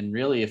it. And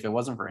really, if it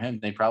wasn't for him,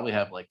 they probably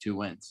have like 2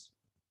 wins.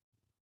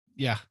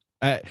 Yeah.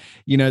 That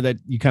you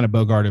kind of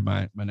bogarted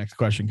my next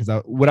question,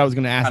 because what I was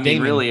going to ask. I mean,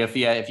 Damon, really, if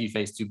you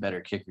face 2 better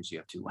kickers, you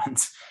have 2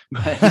 wins.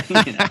 But,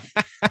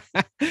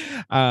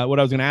 what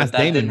I was going to ask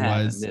Damon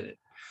was,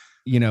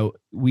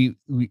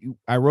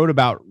 I wrote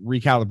about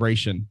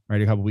recalibration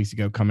right a couple of weeks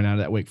ago coming out of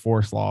that Wake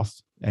Forest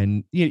loss,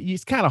 and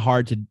it's kind of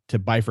hard to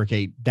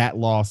bifurcate that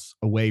loss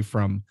away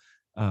from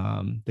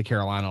the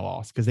Carolina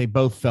loss, because they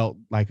both felt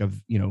like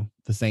the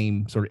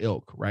same sort of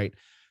ilk, right?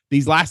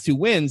 These last 2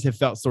 wins have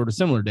felt sort of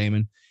similar,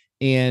 Damon.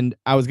 And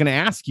I was going to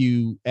ask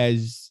you,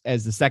 as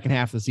the second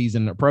half of the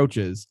season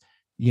approaches,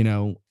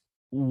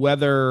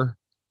 whether,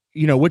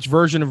 which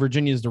version of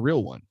Virginia is the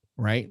real one,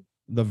 right?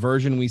 The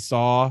version we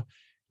saw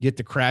get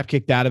the crap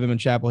kicked out of him in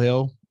Chapel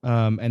Hill,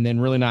 and then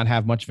really not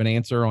have much of an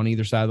answer on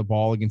either side of the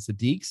ball against the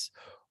Deacs,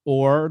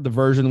 or the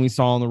version we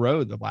saw on the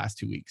road the last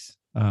 2 weeks.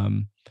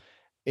 And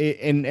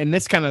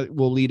this kind of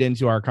will lead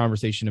into our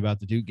conversation about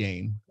the Duke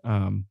game.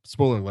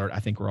 Spoiler alert, I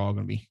think we're all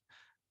going to be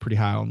pretty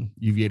high on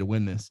UVA to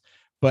win this.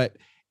 But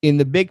in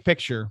the big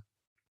picture,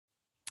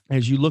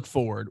 as you look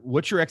forward,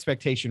 what's your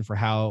expectation for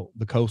how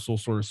the Coastal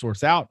sort of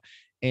sorts out,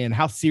 and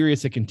how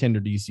serious a contender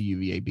do you see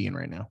UVA being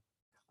right now?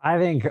 I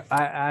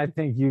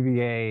think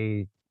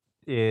UVA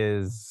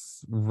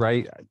is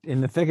right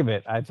in the thick of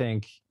it. I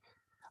think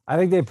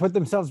they put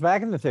themselves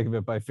back in the thick of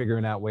it by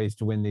figuring out ways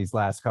to win these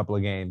last couple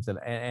of games.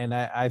 And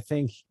I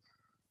think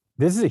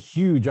this is a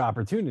huge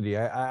opportunity.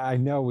 I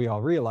know we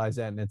all realize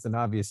that, and it's an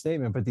obvious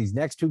statement, but these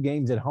next 2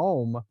 games at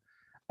home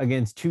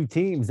against 2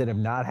 teams that have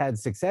not had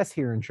success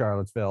here in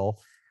Charlottesville.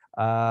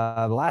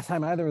 The last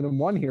time either of them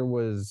won here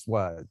was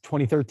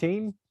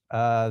 2013,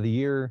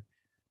 the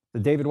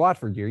David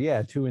Watford year.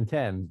 Yeah.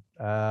 2-10.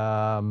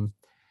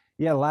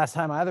 The last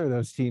time either of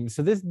those teams.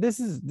 So this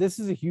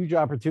is a huge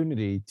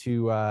opportunity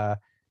to,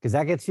 because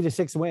that gets you to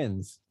 6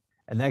 wins,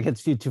 and that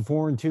gets you to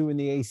 4-2 in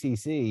the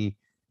ACC.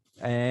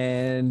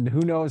 And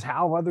who knows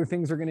how other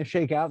things are going to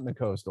shake out in the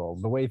Coastal.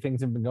 The way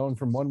things have been going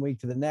from one week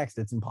to the next,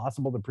 it's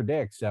impossible to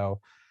predict. So,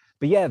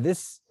 but yeah,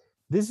 this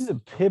is a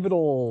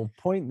pivotal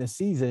point in the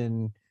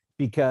season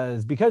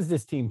because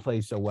this team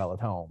plays so well at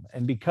home,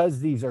 and because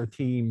these are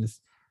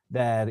teams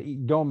that,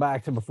 going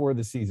back to before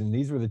the season,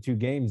 these were the 2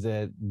 games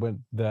that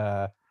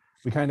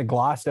we kind of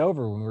glossed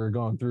over when we were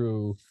going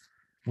through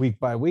week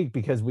by week,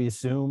 because we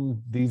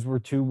assumed these were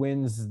 2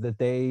 wins that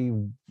they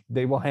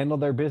will handle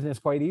their business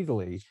quite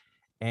easily.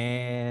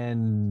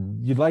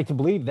 And you'd like to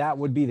believe that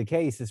would be the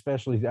case,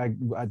 especially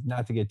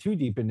not to get too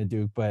deep into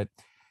Duke, but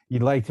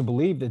you'd like to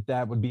believe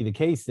that would be the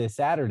case this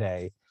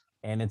Saturday.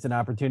 And it's an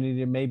opportunity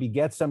to maybe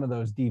get some of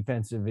those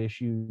defensive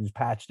issues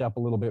patched up a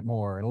little bit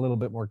more, and a little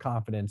bit more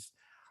confidence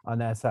on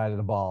that side of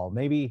the ball.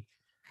 Maybe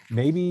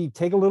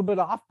take a little bit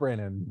off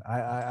Brennan.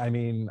 I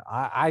mean,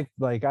 I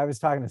was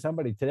talking to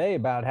somebody today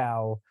about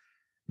how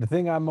the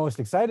thing I'm most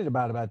excited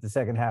about the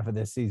second half of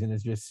this season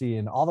is just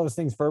seeing all those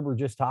things Ferber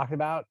just talked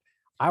about.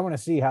 I want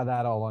to see how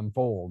that all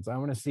unfolds. I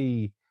want to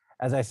see,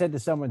 as I said to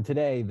someone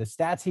today, the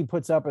stats he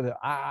puts up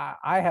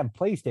I have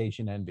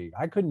PlayStation envy.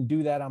 I couldn't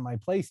do that on my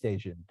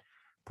PlayStation,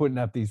 putting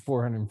up these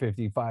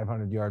 450,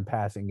 500-yard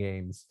passing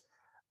games.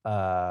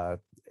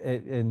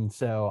 And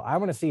so I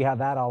want to see how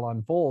that all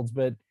unfolds,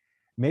 but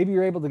maybe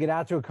you're able to get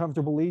out to a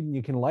comfortable lead and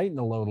you can lighten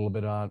the load a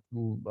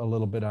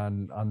little bit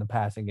on the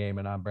passing game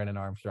and on Brennan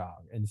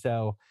Armstrong. And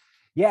so,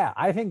 yeah,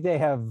 I think they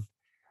have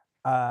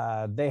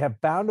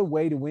found a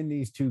way to win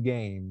these 2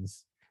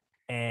 games.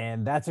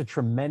 And that's a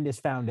tremendous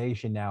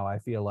foundation now, I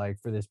feel like,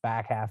 for this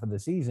back half of the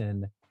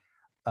season,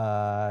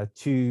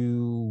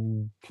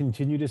 to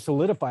continue to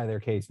solidify their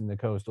case in the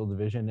Coastal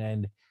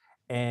Division.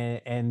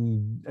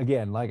 And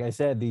again, like I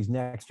said, these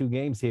next 2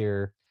 games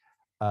here,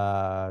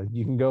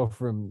 you can go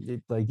from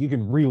it, like, you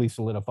can really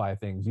solidify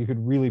things. You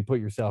could really put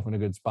yourself in a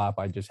good spot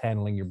by just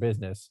handling your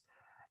business.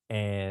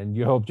 And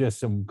you hope just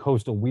some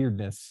coastal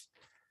weirdness,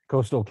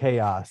 coastal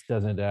chaos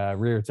doesn't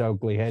rear its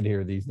ugly head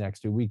here these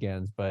next 2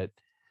 weekends. But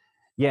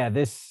yeah,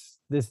 this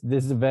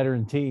is a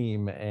veteran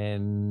team,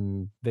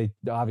 and they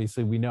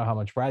obviously, we know how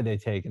much pride they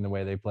take in the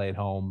way they play at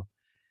home.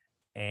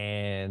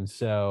 And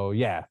so,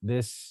 yeah,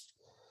 this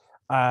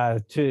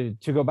to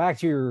go back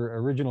to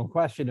your original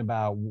question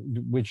about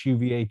which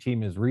UVA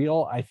team is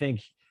real, I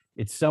think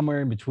it's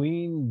somewhere in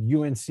between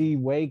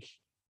UNC, Wake,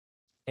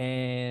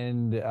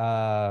 and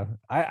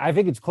I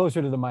think it's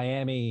closer to the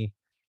Miami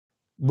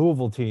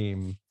Louisville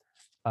team.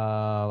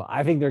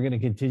 I think they're going to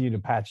continue to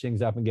patch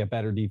things up and get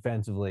better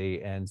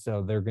defensively, and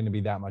so they're going to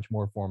be that much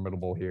more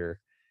formidable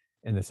here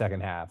in the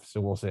second half.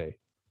 So we'll see.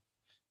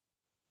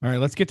 All right,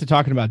 let's get to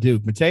talking about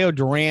Duke. Mateo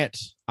Durant,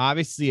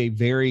 obviously a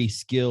very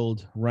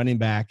skilled running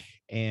back,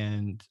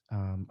 and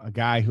a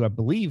guy who I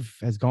believe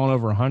has gone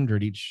over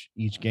 100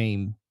 each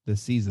game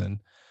this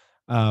season.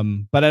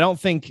 But I don't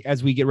think,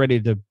 as we get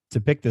ready to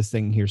pick this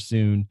thing here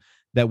soon,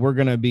 that we're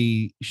going to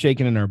be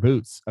shaking in our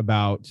boots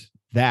about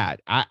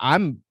that.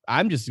 I'm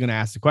just going to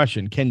ask the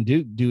question: can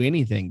Duke do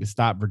anything to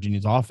stop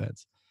Virginia's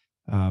offense?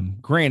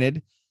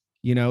 Granted,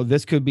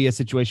 this could be a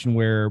situation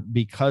where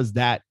because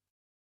that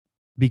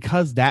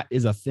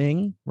is a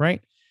thing,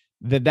 right?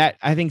 That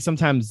I think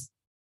sometimes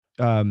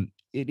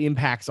it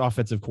impacts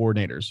offensive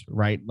coordinators,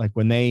 right? Like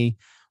when they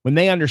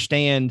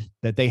understand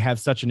that they have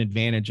such an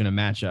advantage in a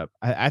matchup,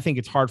 I think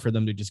it's hard for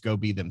them to just go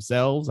be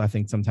themselves. I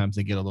think sometimes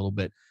they get a little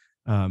bit,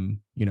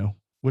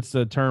 what's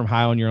the term?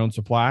 High on your own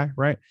supply,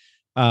 right?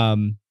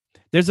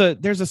 There's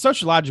a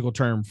sociological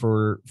term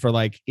for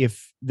like,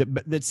 if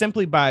that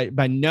simply by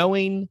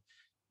knowing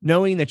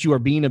that you are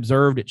being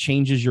observed, it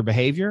changes your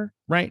behavior,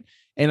 right?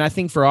 And I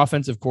think for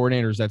offensive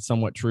coordinators, that's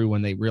somewhat true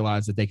when they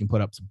realize that they can put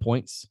up some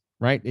points,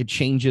 right? It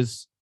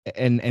changes,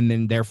 and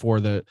then therefore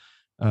the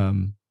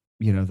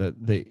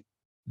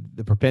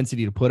the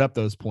propensity to put up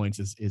those points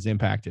is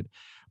impacted.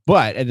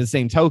 But at the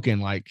same token,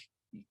 like,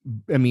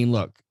 I mean,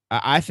 look,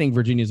 I think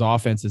Virginia's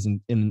offense is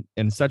in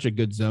such a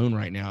good zone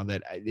right now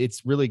that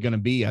it's really going to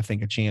be, I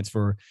think, a chance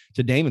for,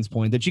 to Damon's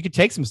point, that you could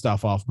take some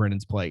stuff off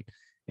Brennan's plate.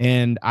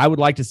 And I would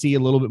like to see a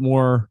little bit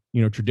more,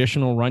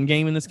 traditional run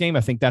game in this game.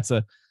 I think that's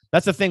a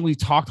thing we've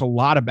talked a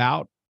lot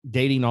about,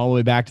 dating all the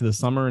way back to the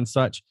summer and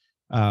such.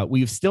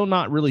 We've still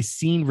not really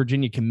seen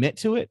Virginia commit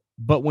to it,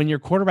 but when your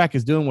quarterback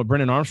is doing what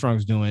Brennan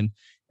Armstrong's doing,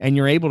 and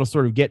you're able to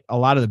sort of get a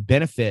lot of the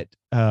benefit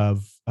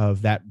of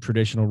that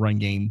traditional run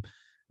game,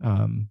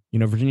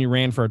 Virginia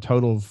ran for a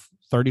total of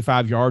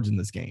 35 yards in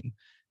this game.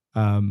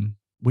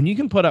 When you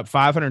can put up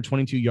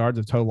 522 yards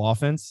of total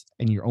offense,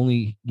 and you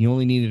only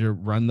needed to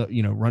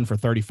run for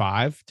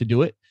 35 to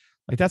do it,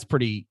 like, that's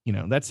pretty,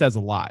 that says a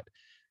lot.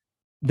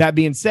 That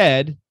being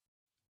said,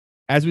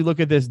 as we look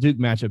at this Duke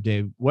matchup,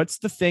 Dave, what's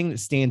the thing that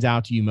stands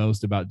out to you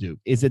most about Duke?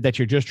 Is it that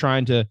you're just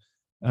trying to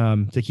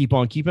keep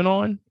on keeping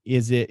on?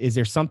 Is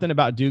there something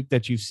about Duke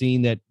that you've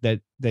seen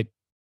that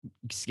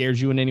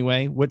scares you in any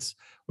way? What's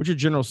your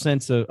general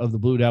sense of the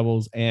Blue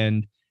Devils?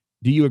 And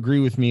do you agree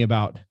with me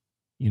about,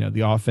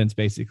 the offense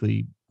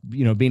basically,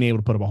 being able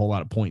to put up a whole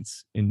lot of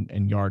points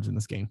and yards in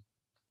this game?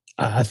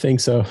 I think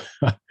so.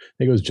 I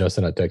think it was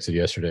Justin I texted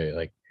yesterday.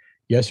 Like,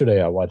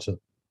 yesterday I watched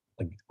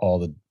all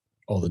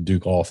the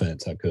Duke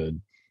offense I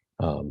could.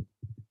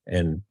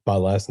 And by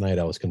last night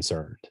I was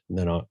concerned. And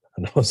then I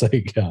was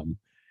like,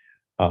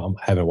 I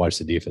haven't watched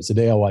the defense.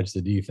 Today I watched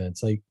the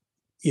defense. Like,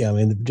 yeah, I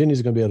mean,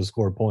 Virginia's going to be able to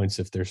score points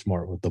if they're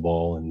smart with the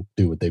ball and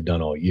do what they've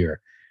done all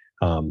year.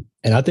 And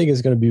I think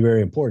it's going to be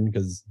very important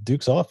because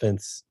Duke's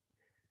offense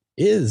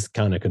is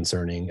kind of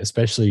concerning,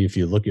 especially if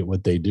you look at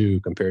what they do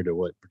compared to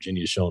what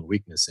Virginia's shown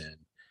weakness in.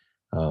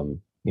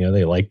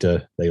 They like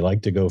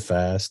to go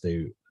fast.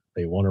 They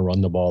want to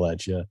run the ball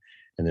at you.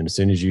 And then as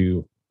soon as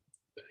you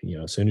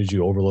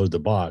overload the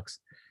box,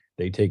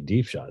 they take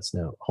deep shots.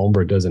 Now,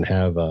 Holmberg doesn't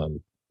have, I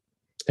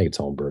think it's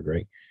Holmberg,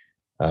 right?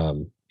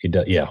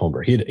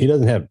 Holmberg. He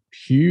doesn't have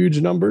huge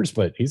numbers,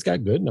 but he's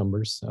got good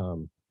numbers.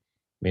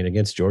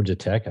 Against Georgia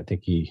Tech, I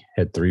think he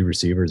had 3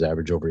 receivers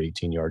average over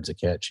 18 yards a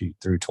catch. He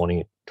threw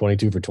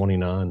 22 for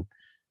 29.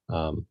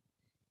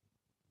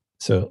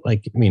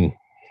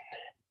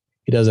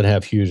 He doesn't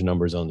have huge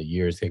numbers on the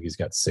year. I think he's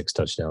got 6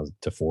 touchdowns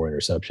to 4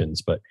 interceptions,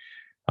 but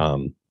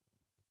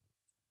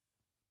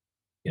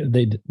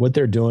what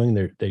they're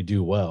doing, they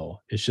do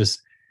well. It's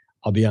just,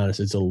 I'll be honest,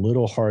 it's a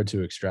little hard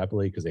to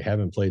extrapolate because they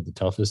haven't played the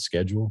toughest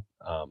schedule.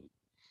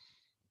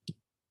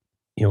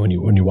 When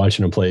you're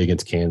watching them play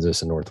against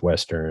Kansas and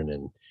Northwestern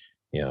and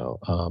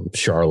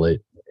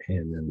Charlotte,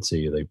 and then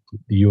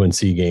the UNC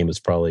game is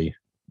probably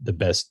the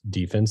best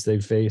defense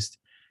they've faced,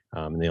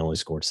 and they only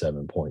scored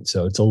 7 points.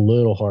 So it's a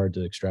little hard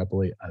to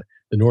extrapolate.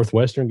 The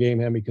Northwestern game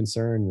had me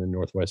concerned, and then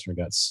Northwestern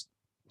got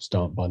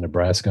stomped by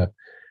Nebraska.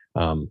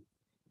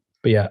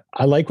 But yeah,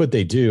 I like what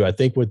they do. I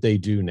think what they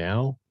do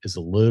now is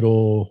a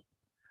little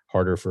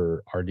harder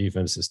for our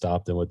defense to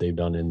stop than what they've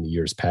done in the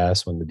years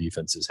past when the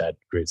defense has had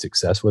great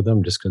success with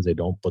them, just because they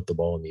don't put the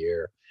ball in the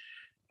air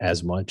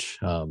as much,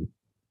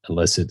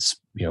 unless it's,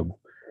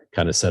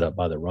 kind of set up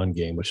by the run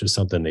game, which is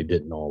something they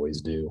didn't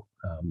always do.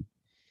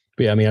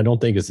 But yeah, I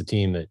don't think it's a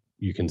team that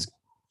you can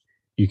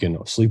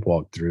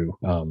sleepwalk through.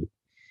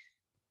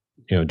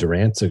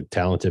 Durant's a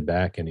talented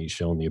back, and he's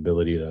shown the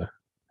ability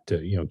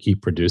to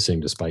keep producing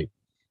despite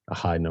a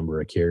high number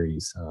of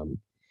carries.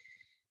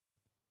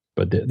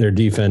 But their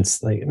defense,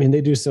 they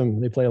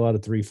play a lot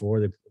of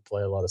 3-4, they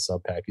play a lot of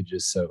sub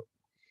packages. So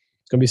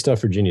it's going to be stuff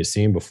Virginia's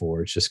seen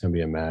before. It's just going to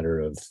be a matter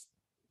of,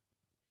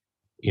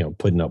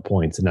 putting up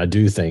points. And I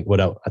do think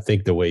I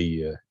think the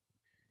way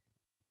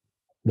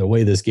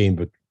this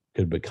game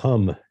could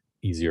become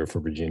easier for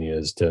Virginia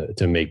is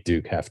to make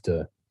Duke have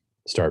to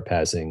start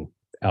passing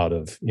out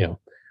of,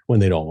 when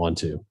they don't want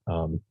to.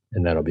 And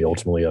that'll be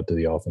ultimately up to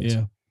the offense.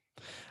 Yeah.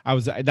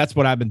 That's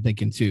what I've been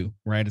thinking too,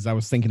 right? As I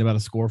was thinking about a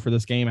score for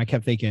this game, I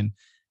kept thinking,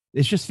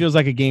 this just feels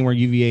like a game where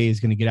UVA is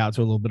going to get out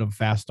to a little bit of a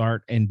fast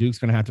start, and Duke's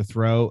going to have to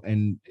throw,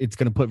 and it's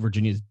going to put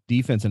Virginia's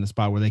defense in a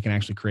spot where they can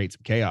actually create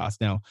some chaos.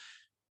 Now,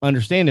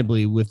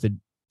 understandably, with the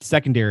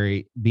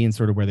secondary being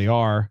sort of where they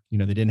are, they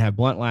didn't have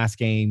Blunt last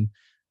game.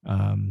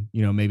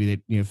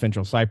 Maybe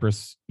Fentrell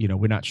Cypress,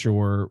 we're not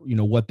sure,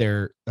 what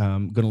they're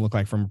going to look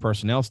like from a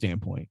personnel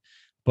standpoint.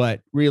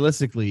 But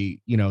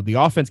realistically, the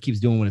offense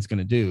keeps doing what it's going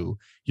to do.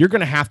 You're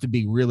going to have to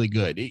be really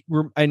good.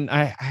 And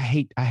I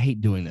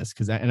hate doing this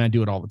and I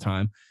do it all the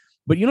time.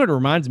 But you know what it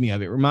reminds me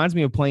of? It reminds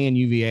me of playing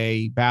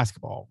UVA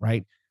basketball,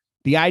 right?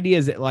 The idea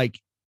is that,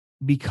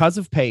 because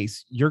of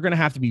pace, you're going to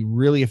have to be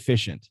really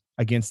efficient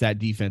against that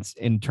defense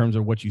in terms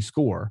of what you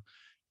score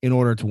in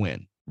order to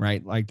win,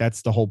 right? Like,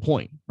 that's the whole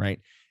point, right?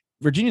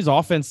 Virginia's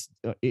offense,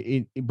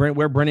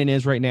 where Brennan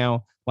is right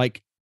now,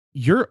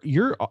 your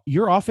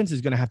offense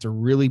is going to have to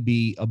really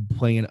be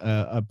playing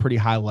a pretty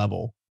high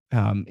level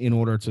in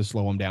order to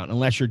slow them down,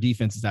 unless your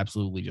defense is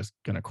absolutely just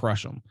going to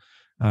crush them.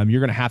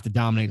 You're going to have to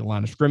dominate the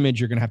line of scrimmage.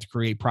 You're going to have to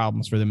create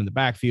problems for them in the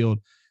backfield.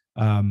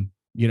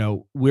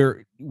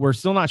 We're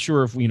still not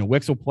sure if,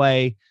 Wicks will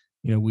play.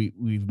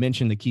 we've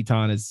mentioned that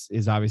Keaton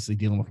is obviously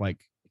dealing with like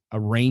a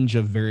range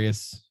of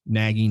various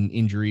nagging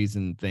injuries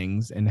and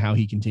things, and how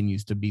he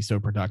continues to be so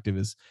productive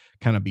is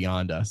kind of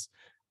beyond us.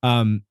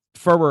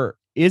 Ferber,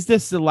 is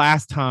this the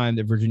last time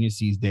that Virginia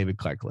sees David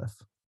Cutcliffe?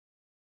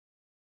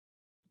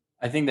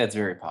 I think that's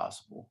very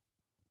possible.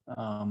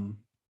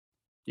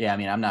 Yeah, I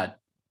mean, I'm not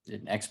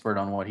an expert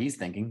on what he's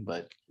thinking,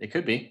 but it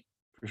could be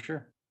for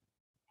sure.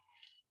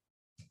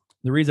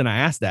 The reason I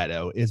asked that,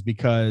 though, is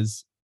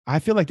because I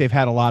feel like they've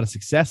had a lot of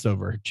success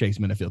over Chase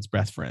Minifield's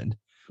best friend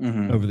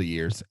over the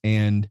years,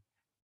 and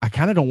I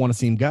kind of don't want to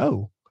see him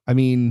go. I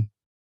mean,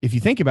 if you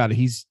think about it,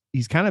 he's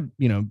kind of,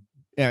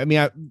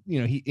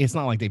 it's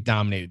not like they've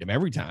dominated him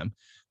every time,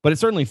 but it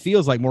certainly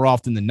feels like more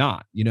often than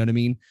not. You know what I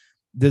mean?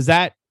 Does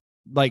their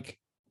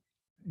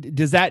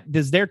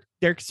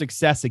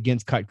success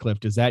against Cutcliffe,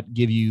 does that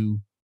give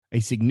you a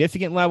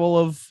significant level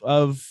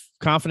of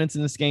confidence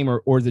in this game,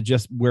 or is it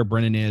just where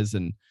Brennan is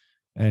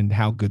and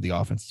how good the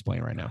offense is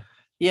playing right now?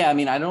 Yeah, I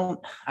mean,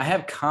 I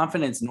have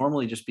confidence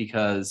normally just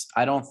because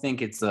I don't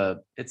think it's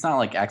not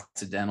like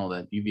accidental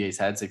that UVA's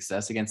had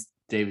success against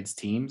David's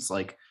teams.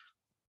 Like,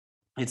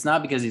 it's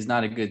not because he's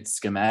not a good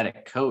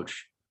schematic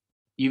coach.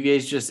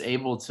 UVA's just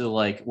able to,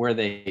 like, where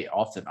they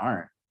often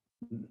aren't.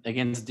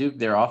 Against Duke,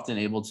 they're often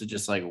able to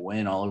just like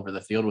win all over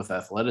the field with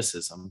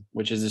athleticism,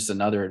 which is just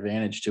another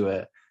advantage to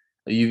a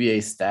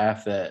UVA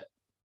staff that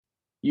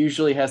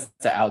usually has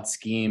to out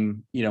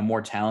scheme,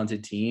 more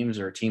talented teams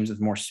or teams with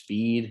more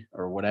speed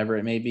or whatever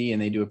it may be.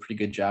 And they do a pretty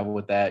good job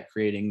with that,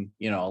 creating,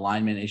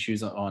 alignment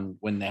issues on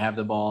when they have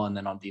the ball. And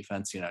then on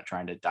defense,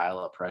 trying to dial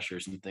up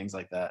pressures and things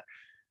like that.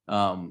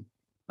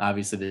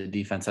 Obviously the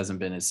defense hasn't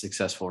been as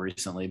successful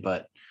recently,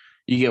 but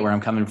you get where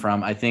I'm coming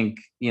from. I think,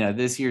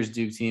 this year's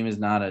Duke team is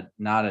not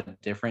a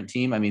different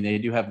team. I mean, they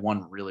do have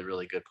one really,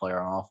 really good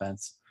player on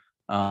offense.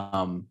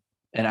 And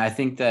I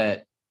think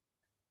that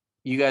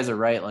you guys are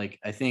right. Like,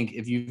 I think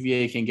if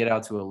UVA can get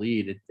out to a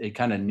lead, it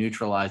kind of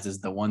neutralizes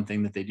the one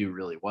thing that they do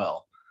really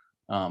well.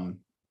 And,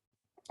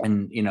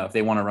 if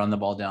they want to run the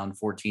ball down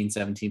 14,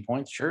 17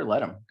 points, sure,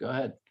 let them go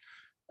ahead.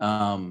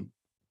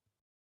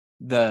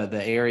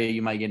 The area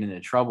you might get into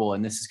trouble,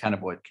 and this is kind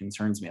of what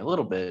concerns me a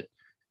little bit,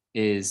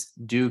 is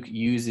Duke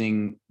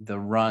using the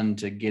run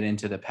to get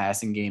into the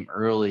passing game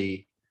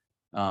early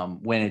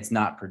when it's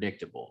not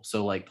predictable.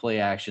 So like play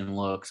action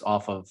looks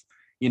off of,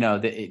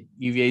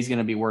 UVA is going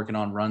to be working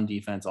on run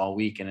defense all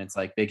week, and it's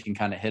like they can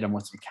kind of hit them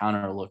with some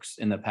counter looks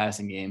in the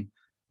passing game.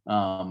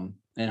 And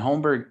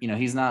Holmberg,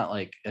 he's not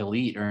like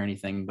elite or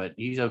anything, but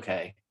he's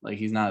okay. Like,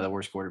 he's not the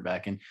worst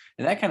quarterback. And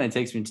that kind of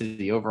takes me to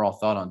the overall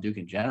thought on Duke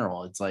in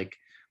general. It's like,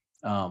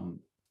 coming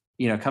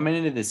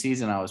into the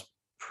season, I was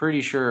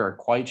pretty sure or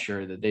quite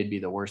sure that they'd be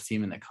the worst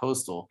team in the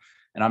Coastal.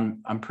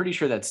 And I'm pretty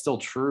sure that's still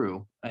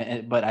true.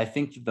 But I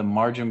think that the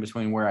margin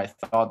between where I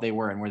thought they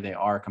were and where they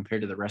are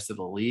compared to the rest of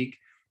the league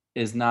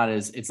is not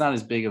as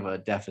big of a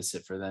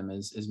deficit for them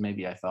as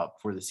maybe I thought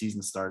before the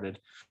season started.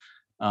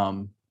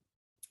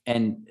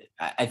 And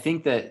I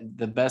think that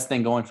the best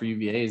thing going for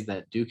UVA is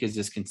that Duke has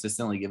just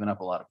consistently given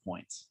up a lot of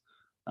points,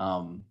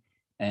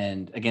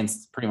 and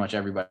against pretty much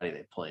everybody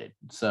they played.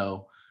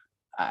 So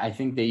I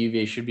think that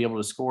UVA should be able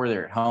to score.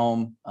 They're at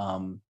home.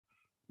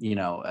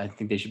 I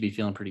think they should be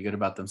feeling pretty good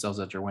about themselves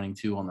after winning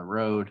 2 on the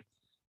road.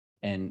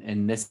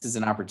 And this is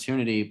an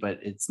opportunity, but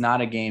it's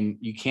not a game.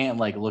 You can't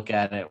like look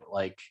at it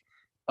like,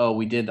 oh,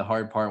 we did the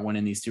hard part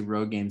winning these 2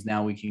 road games.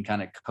 Now we can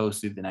kind of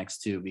coast through the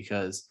next 2,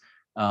 because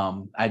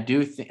I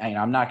do think,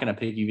 I'm not going to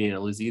pick UVA to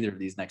lose either of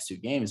these next 2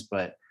 games,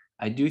 but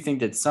I do think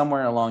that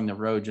somewhere along the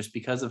road, just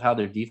because of how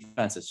their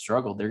defense has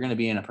struggled, they're going to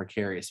be in a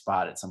precarious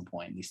spot at some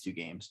point in these 2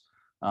 games.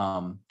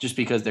 Just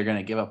because they're going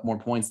to give up more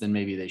points than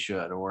maybe they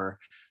should, or,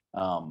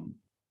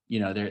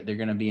 they're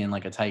going to be in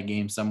like a tight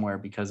game somewhere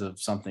because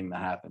of something that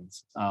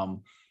happens.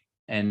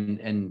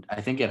 And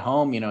I think at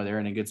home, they're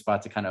in a good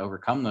spot to kind of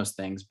overcome those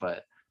things,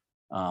 but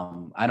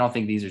I don't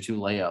think these are 2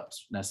 layups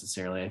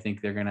necessarily. I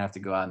think they're going to have to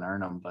go out and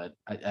earn them, but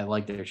I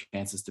like their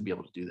chances to be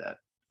able to do that.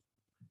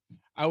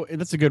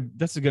 That's a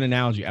good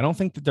analogy. I don't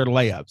think that they're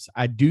layups.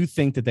 I do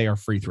think that they are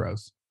free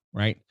throws,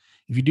 right?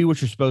 If you do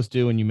what you're supposed to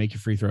do and you make your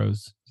free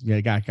throws, you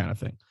got kind of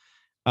thing.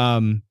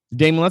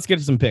 Damon, let's get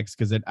to some picks,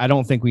 because I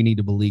don't think we need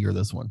to beleaguer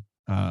this one.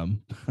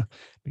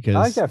 Because I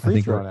like that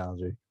free throw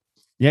analogy.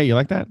 Yeah, you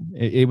like that?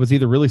 It was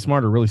either really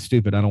smart or really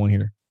stupid. I don't want to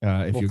hear.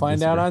 If we'll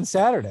find out on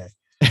Saturday.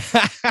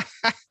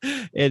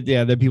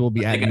 Then people will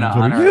be adding.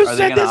 You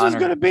said this was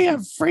going to be a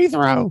free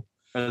throw.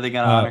 Are they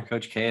going to honor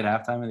Coach K at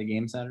halftime of the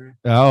game Saturday?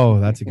 Oh,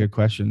 that's a good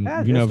question.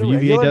 Yeah, if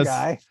UVA does,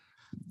 guy.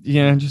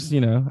 Yeah, just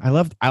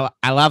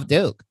I love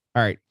Duke.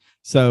 All right.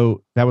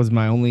 So that was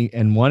my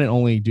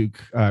only Duke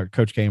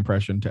Coach K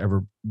impression to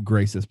ever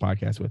grace this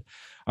podcast with.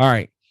 All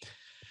right.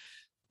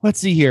 Let's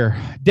see here.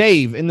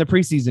 Dave, in the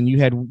preseason, you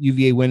had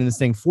UVA winning this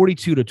thing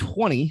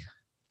 42-20.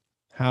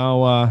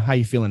 How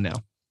you feeling now?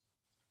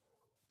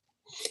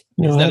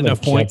 Is that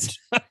enough points?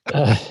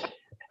 I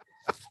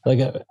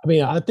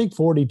think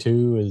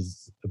 42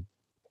 is,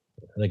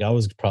 I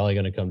was probably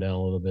going to come down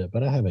a little bit,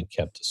 but I haven't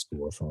kept a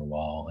score for a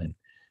while. And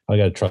I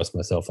got to trust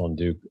myself on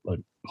Duke. Like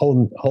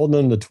holding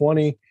them to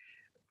 20.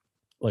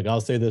 Like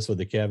I'll say this with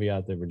the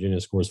caveat that Virginia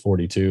scores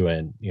 42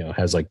 and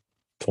has like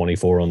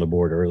 24 on the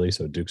board early,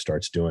 so Duke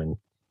starts doing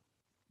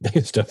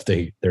stuff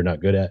they're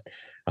not good at.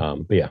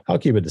 But yeah, I'll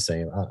keep it the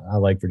same. I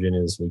like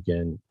Virginia this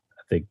weekend.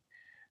 I think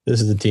this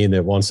is a team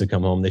that wants to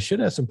come home. They should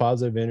have some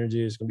positive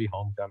energy. It's going to be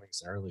homecoming.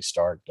 It's an early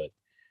start, but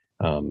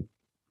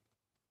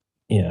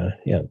yeah,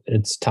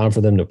 it's time for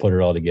them to put it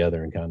all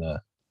together and kind of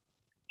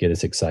get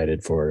us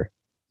excited for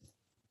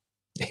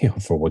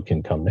for what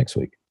can come next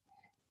week.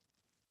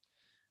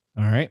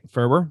 All right,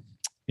 Ferber,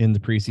 in the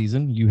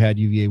preseason, you had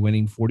UVA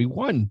winning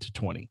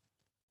 41-20.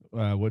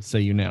 What say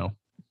you now?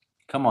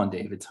 Come on,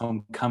 Dave. It's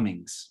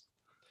homecomings.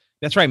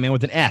 That's right, man,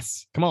 with an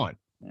S. Come on.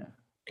 Yeah.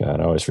 God,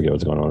 I always forget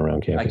what's going on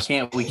around campus.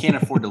 We can't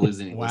afford to lose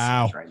any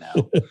Wow. listeners right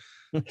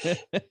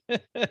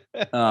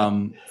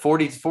now.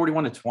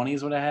 41-20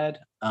 is what I had.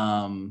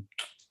 I'm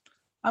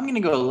going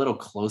to go a little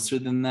closer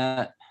than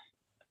that,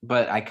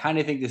 but I kind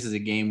of think this is a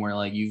game where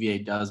like UVA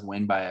does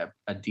win by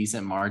a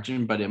decent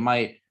margin, but it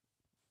might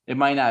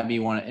not be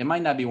one. It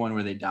might not be one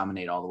where they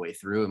dominate all the way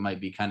through. It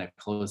might be kind of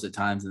close at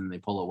times and then they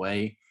pull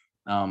away.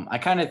 I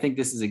kind of think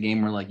this is a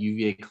game where like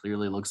UVA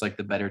clearly looks like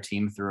the better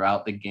team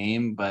throughout the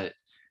game, but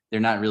they're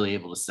not really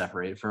able to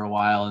separate for a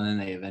while. And then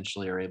they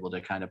eventually are able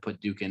to kind of put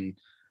Duke in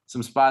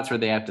some spots where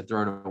they have to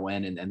throw to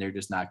win. And they're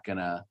just not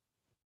gonna,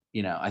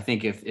 I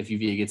think if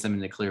UVA gets them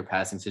into clear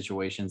passing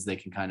situations, they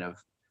can kind of,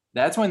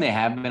 that's when they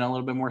have been a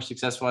little bit more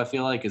successful. I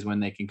feel like is when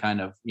they can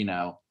kind of,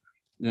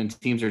 when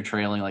teams are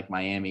trailing like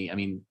Miami. I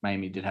mean,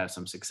 Miami did have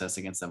some success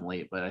against them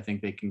late, but I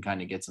think they can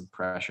kind of get some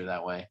pressure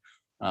that way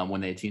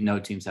when they know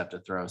teams have to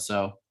throw.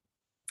 So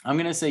I'm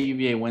going to say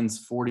UVA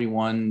wins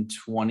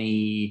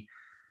 41-24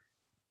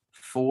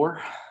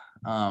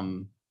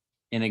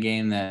 in a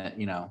game that,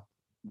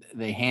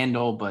 they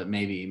handle, but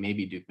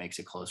maybe Duke makes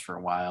it close for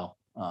a while.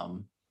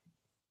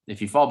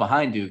 If you fall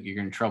behind Duke,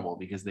 you're in trouble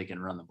because they can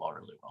run the ball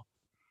really well.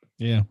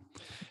 Yeah.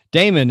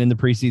 Damon, in the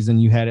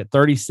preseason, you had it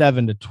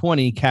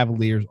 37-20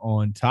 Cavaliers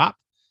on top.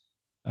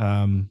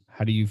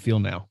 How do you feel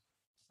now?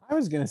 I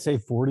was going to say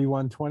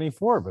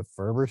 41-24, but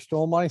Ferber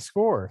stole my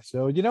score.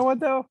 So you know what,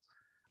 though?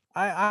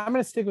 I'm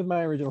going to stick with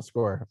my original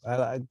score.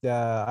 I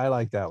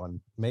like that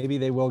one. Maybe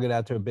they will get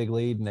out to a big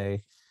lead and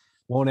they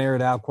won't air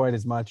it out quite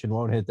as much and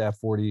won't hit that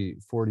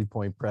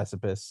 40-point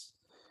precipice.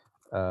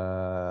 So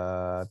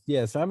I'm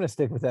going to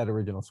stick with that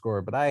original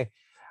score. But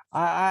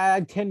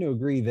I tend to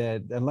agree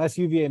that unless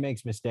UVA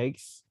makes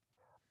mistakes,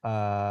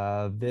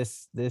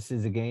 this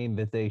is a game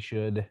that they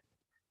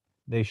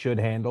should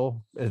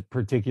handle,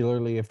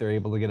 particularly if they're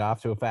able to get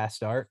off to a fast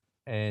start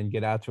and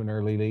get out to an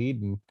early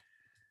lead and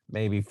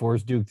maybe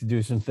force Duke to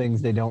do some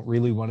things they don't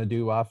really want to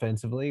do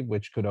offensively,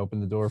 which could open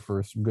the door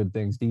for some good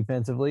things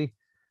defensively.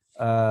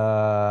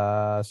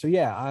 I'm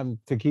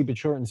to keep it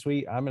short and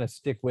sweet, I'm going to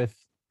stick with,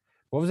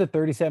 what was it?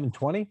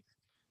 37-20?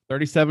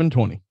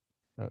 37-20.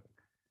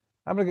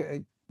 I'm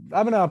going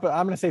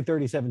to say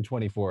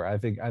 37-24. I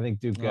think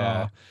Duke.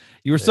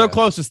 You were so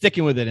close to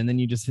sticking with it, and then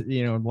you just,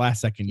 last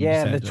second.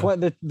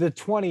 The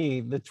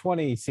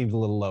 20 seems a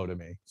little low to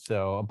me.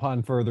 So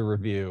upon further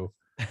review,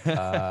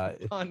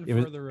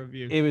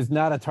 it was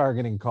not a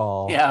targeting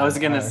call. Yeah, I was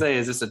gonna say,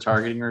 is this a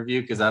targeting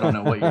review? Because I don't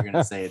know what you're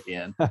gonna say at the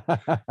end.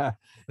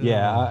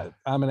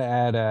 I'm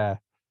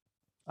gonna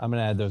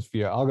add those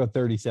few. I'll go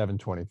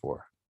 37-24.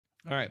 All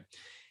right.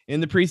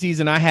 In the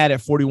preseason, I had it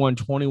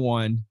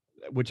 41-21.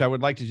 Which I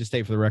would like to just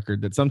state for the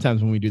record that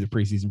sometimes when we do the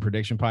preseason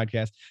prediction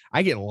podcast,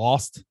 I get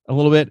lost a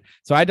little bit.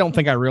 So I don't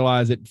think I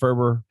realized that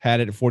Ferber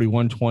had it at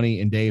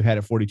 41-20 and Dave had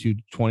it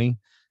 42-20.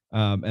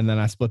 And then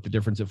I split the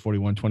difference at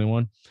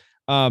 41-21.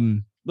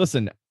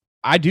 Listen,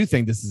 I do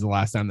think this is the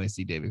last time they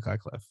see David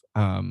Cutcliffe.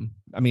 I'm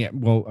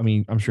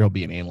sure he'll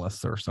be an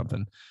analyst or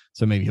something.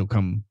 So maybe he'll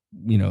come,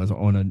 as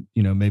on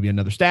a, maybe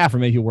another staff, or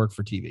maybe he'll work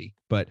for TV.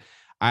 But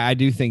I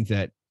do think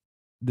that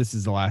this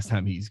is the last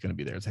time he's going to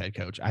be there as head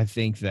coach. I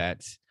think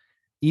that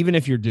even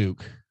if you're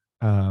Duke,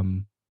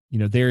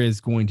 there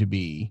is going to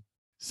be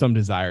some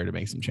desire to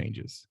make some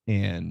changes.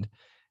 And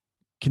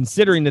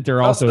considering that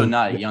they're also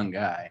not a young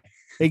guy,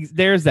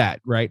 there's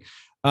that, right?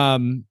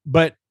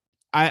 But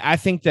I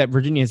think that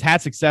Virginia has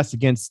had success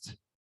against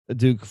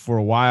Duke for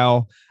a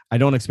while. I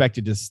don't expect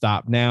it to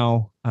stop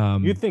now.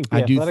 You think the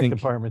athletic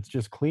department's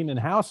just cleaning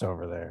house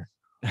over there?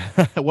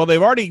 Well, they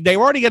already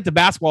got the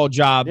basketball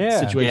job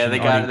situation. Yeah, they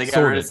got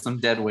rid of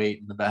some dead weight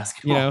in the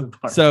basketball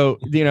department. So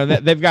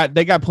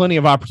they got plenty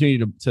of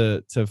opportunity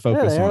to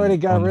focus. Yeah, they already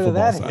got rid of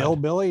that side.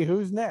 Hillbilly.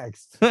 Who's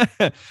next?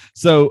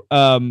 So,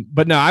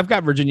 but no, I've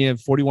got Virginia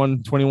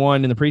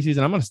 41-21 in the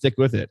preseason. I'm going to stick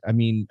with it. I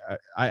mean,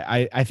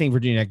 I think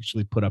Virginia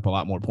actually put up a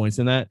lot more points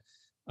than that.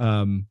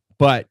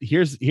 But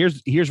here's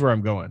where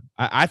I'm going.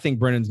 I think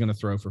Brennan's going to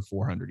throw for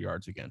 400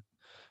 yards again.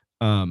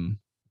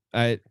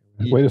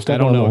 Way to step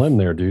on a limb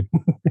there, dude.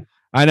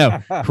 I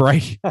know,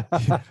 right?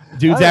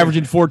 Dude's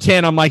averaging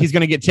 410. I'm like, he's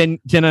going to get 10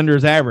 under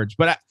his average.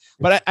 But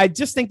I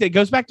just think that it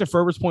goes back to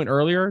Ferber's point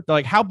earlier.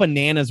 Like, how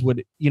bananas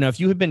would, if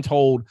you had been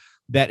told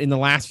that in the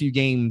last few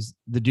games,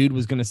 the dude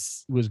was going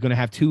to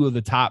have two of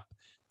the top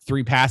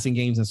 3 passing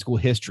games in school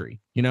history.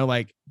 You know,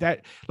 like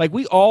that, like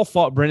we all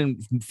thought Brennan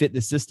fit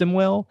the system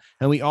well,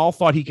 and we all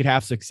thought he could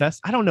have success.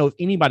 I don't know if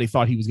anybody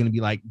thought he was going to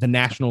be like the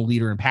national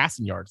leader in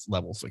passing yards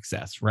level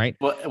success, right?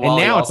 Well, and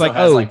now it's like,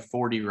 has like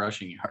 40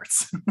 rushing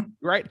yards.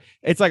 Right.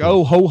 It's like,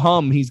 oh, ho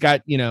hum. He's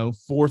got,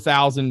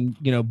 4,000,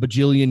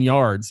 bajillion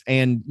yards,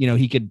 and,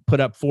 he could put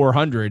up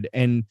 400,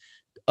 and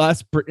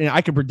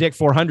I could predict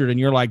 400, and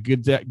you're like,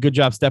 good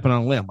job stepping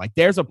on a limb. Like,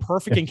 there's a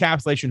perfect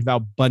encapsulation of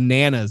how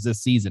bananas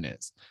this season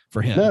is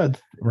for him. No,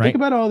 right. Think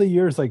about all the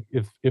years. Like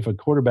if a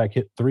quarterback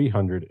hit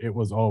 300, it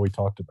was all we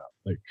talked about.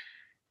 Like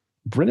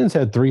Brennan's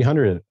had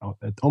 300,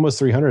 almost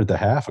 300 at the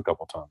half a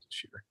couple times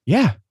this year.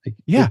 Yeah. Like,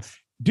 yeah.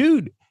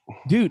 Dude,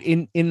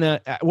 in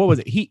the, what was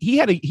it? He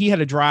had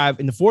a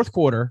drive in the fourth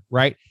quarter,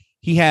 right?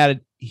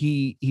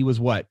 He was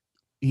what?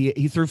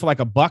 He threw for like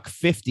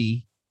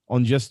 $150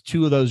 on just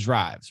 2 of those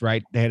drives,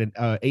 right? They had an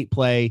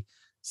 8-play,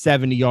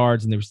 70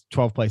 yards, and there was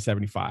 12-play,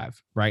 75,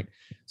 right?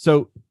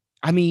 So,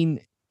 I mean,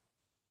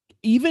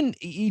 even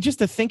just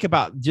to think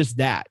about just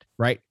that,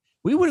 right?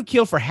 We would have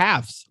killed for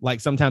halves,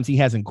 like sometimes he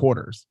has in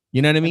quarters.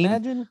 You know what I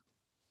mean?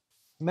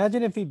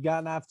 Imagine if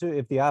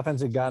if the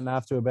offense had gotten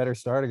off to a better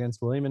start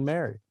against William and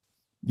Mary.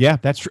 Yeah,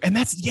 that's true. And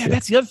that's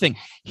the other thing.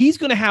 He's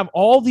going to have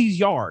all these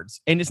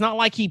yards, and it's not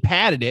like he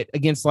padded it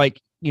against the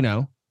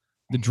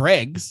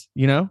dregs,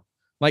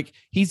 like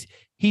he's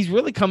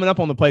really coming up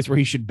on the place where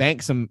he should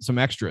bank some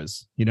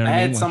extras. You know what I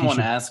mean? Had someone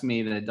ask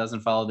me that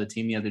doesn't follow the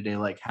team the other day,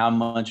 like how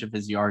much of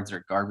his yards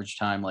are garbage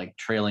time, like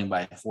trailing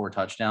by 4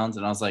 touchdowns.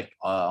 And I was like,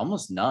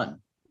 almost none.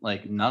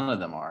 Like none of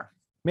them are.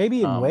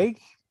 Maybe in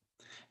Wake.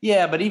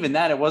 Yeah, but even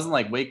that, it wasn't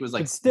like Wake was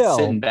like still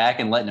sitting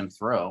back and letting him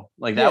throw.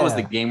 Like that was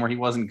the game where he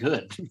wasn't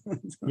good.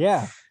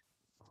 Yeah.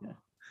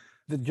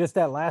 Just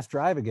that last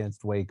drive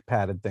against Wake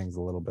padded things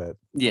a little bit.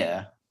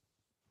 Yeah.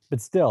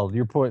 But still,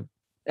 your point.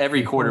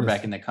 Every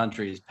quarterback in the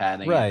country is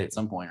padding at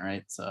some point,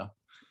 right? So.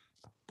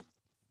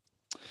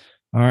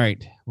 All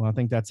right. Well, I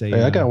think that's a.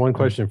 Hey, I got one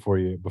question for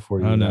you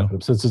before you.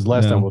 Since this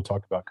last time we'll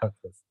talk about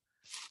Cutcliffe.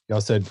 Y'all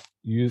said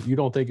you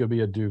don't think he'll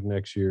be a Duke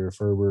next year.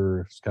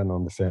 Ferber's kind of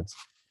on the fence.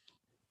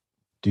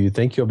 Do you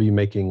think he'll be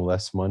making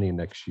less money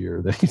next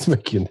year than he's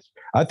making?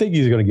 I think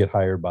he's going to get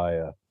hired by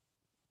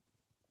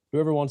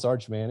whoever wants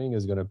Arch Manning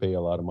is going to pay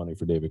a lot of money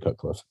for David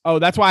Cutcliffe. Oh,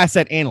 that's why I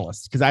said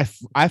analyst, because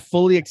I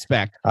fully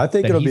expect. I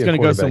think it'll be a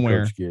quarterback go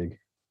somewhere. Coach gig.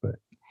 But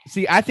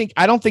see, I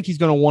don't think he's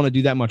going to want to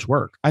do that much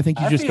work. I think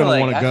he's just going to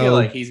want to go. I feel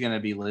like he's going to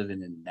be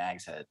living in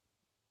Nag's Head,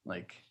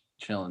 like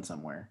chilling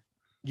somewhere.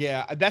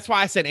 Yeah, that's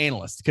why I said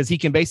analyst, because he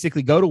can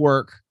basically go to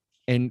work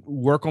and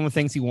work on the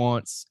things he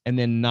wants, and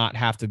then not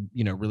have to,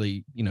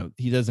 really,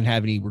 he doesn't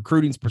have any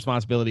recruiting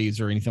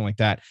responsibilities or anything like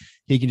that.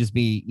 He can just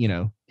be,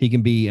 he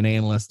can be an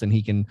analyst, and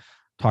he can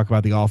talk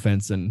about the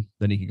offense, and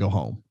then he can go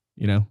home,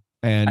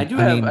 And I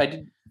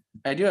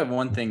do have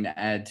one thing to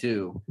add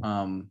too.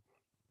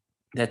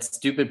 That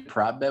stupid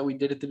prop bet we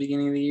did at the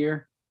beginning of the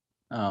year.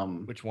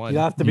 Which one? You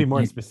have to be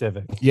more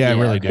specific. Yeah,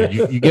 really do.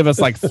 You give us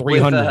like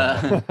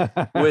 300.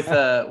 with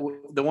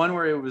the one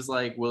where it was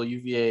like, will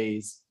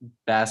UVA's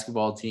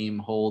basketball team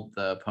hold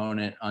the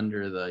opponent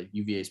under the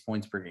UVA's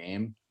points per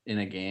game in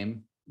a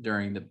game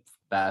during the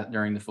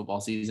football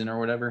season or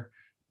whatever?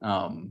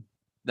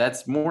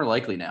 That's more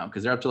likely now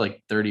because they're up to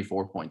like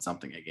 34 point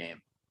something a game.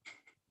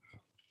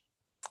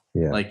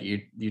 Yeah. Like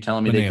you're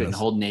telling me they couldn't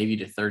hold Navy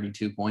to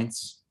 32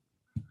 points?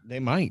 They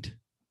might.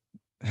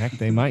 Heck,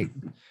 they might.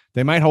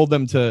 They might hold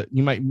them to.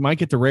 You might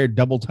get the rare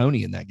double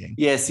Tony in that game.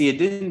 Yeah. See, it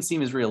didn't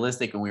seem as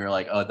realistic when we were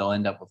like, oh, they'll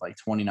end up with like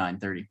 29,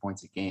 30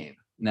 points a game.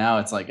 Now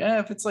it's like,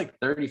 if it's like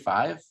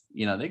 35,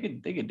 they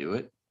could do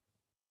it.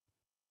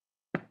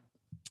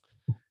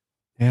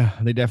 Yeah,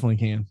 they definitely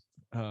can.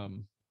 Oh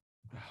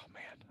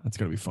man, that's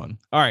gonna be fun.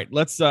 All right,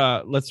 let's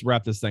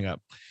wrap this thing up.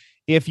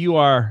 If you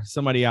are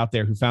somebody out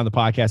there who found the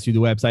podcast through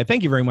the website,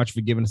 thank you very much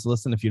for giving us a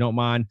listen. If you don't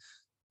mind,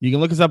 you can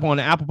look us up on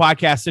Apple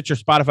Podcasts, Stitcher,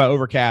 Spotify,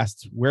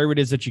 Overcast, wherever it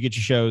is that you get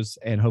your shows,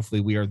 and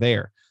hopefully we are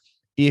there.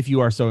 If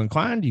you are so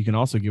inclined, you can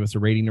also give us a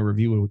rating or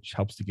review, which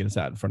helps to get us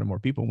out in front of more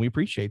people, and we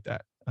appreciate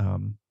that.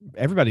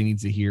 Everybody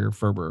needs to hear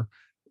Ferber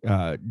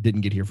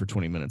didn't get here for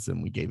 20 minutes,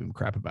 and we gave him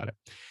crap about it.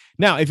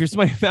 Now, if you're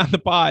somebody who found the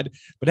pod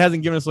but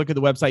hasn't given us a look at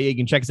the website, you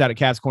can check us out at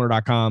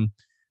CavsCorner.com.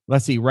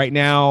 Let's see. Right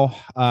now,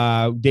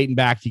 dating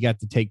back, you got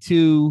the Take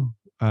Two,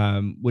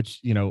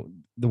 which, the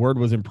word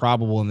was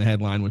improbable in the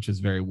headline, which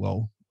is very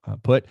well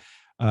put.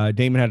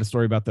 Damon had a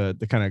story about the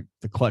kind of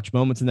the clutch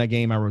moments in that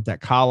game. I wrote that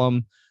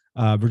column.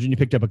 Virginia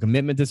picked up a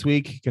commitment this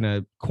week, going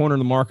to corner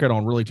the market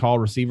on really tall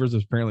receivers.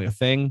 Is apparently a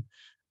thing.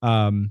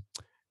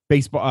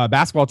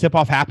 Basketball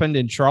tip-off happened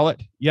in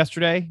Charlotte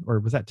yesterday, or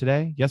was that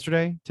today?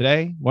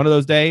 Today, one of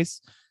those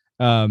days.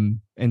 And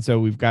so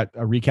we've got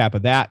a recap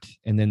of that,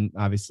 and then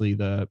obviously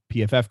the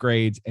PFF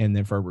grades, and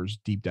then Ferber's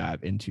deep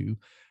dive into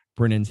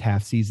Brennan's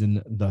half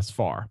season thus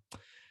far.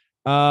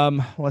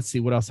 Let's see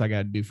what else I got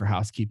to do for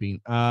housekeeping.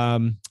 I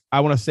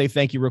want to say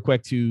thank you real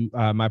quick to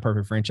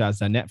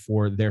myperfectfranchise.net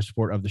for their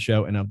support of the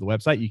show and of the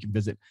website. You can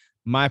visit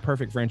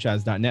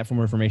myperfectfranchise.net for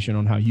more information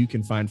on how you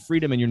can find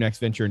freedom in your next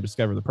venture and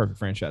discover the perfect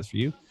franchise for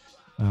you.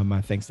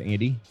 My thanks to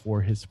Andy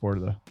for his support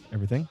of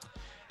everything.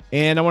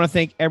 And I want to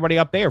thank everybody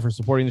up there for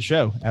supporting the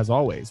show. As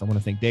always, I want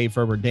to thank Dave,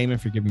 Ferber, and Damon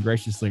for giving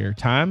graciously their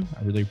time.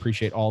 I really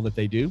appreciate all that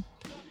they do.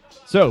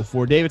 So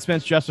for David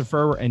Spence, Justin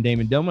Ferber, and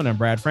Damon Dillman, I'm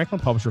Brad Franklin,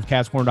 publisher of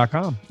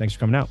CavsCorner.com. Thanks for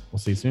coming out. We'll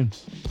see you soon.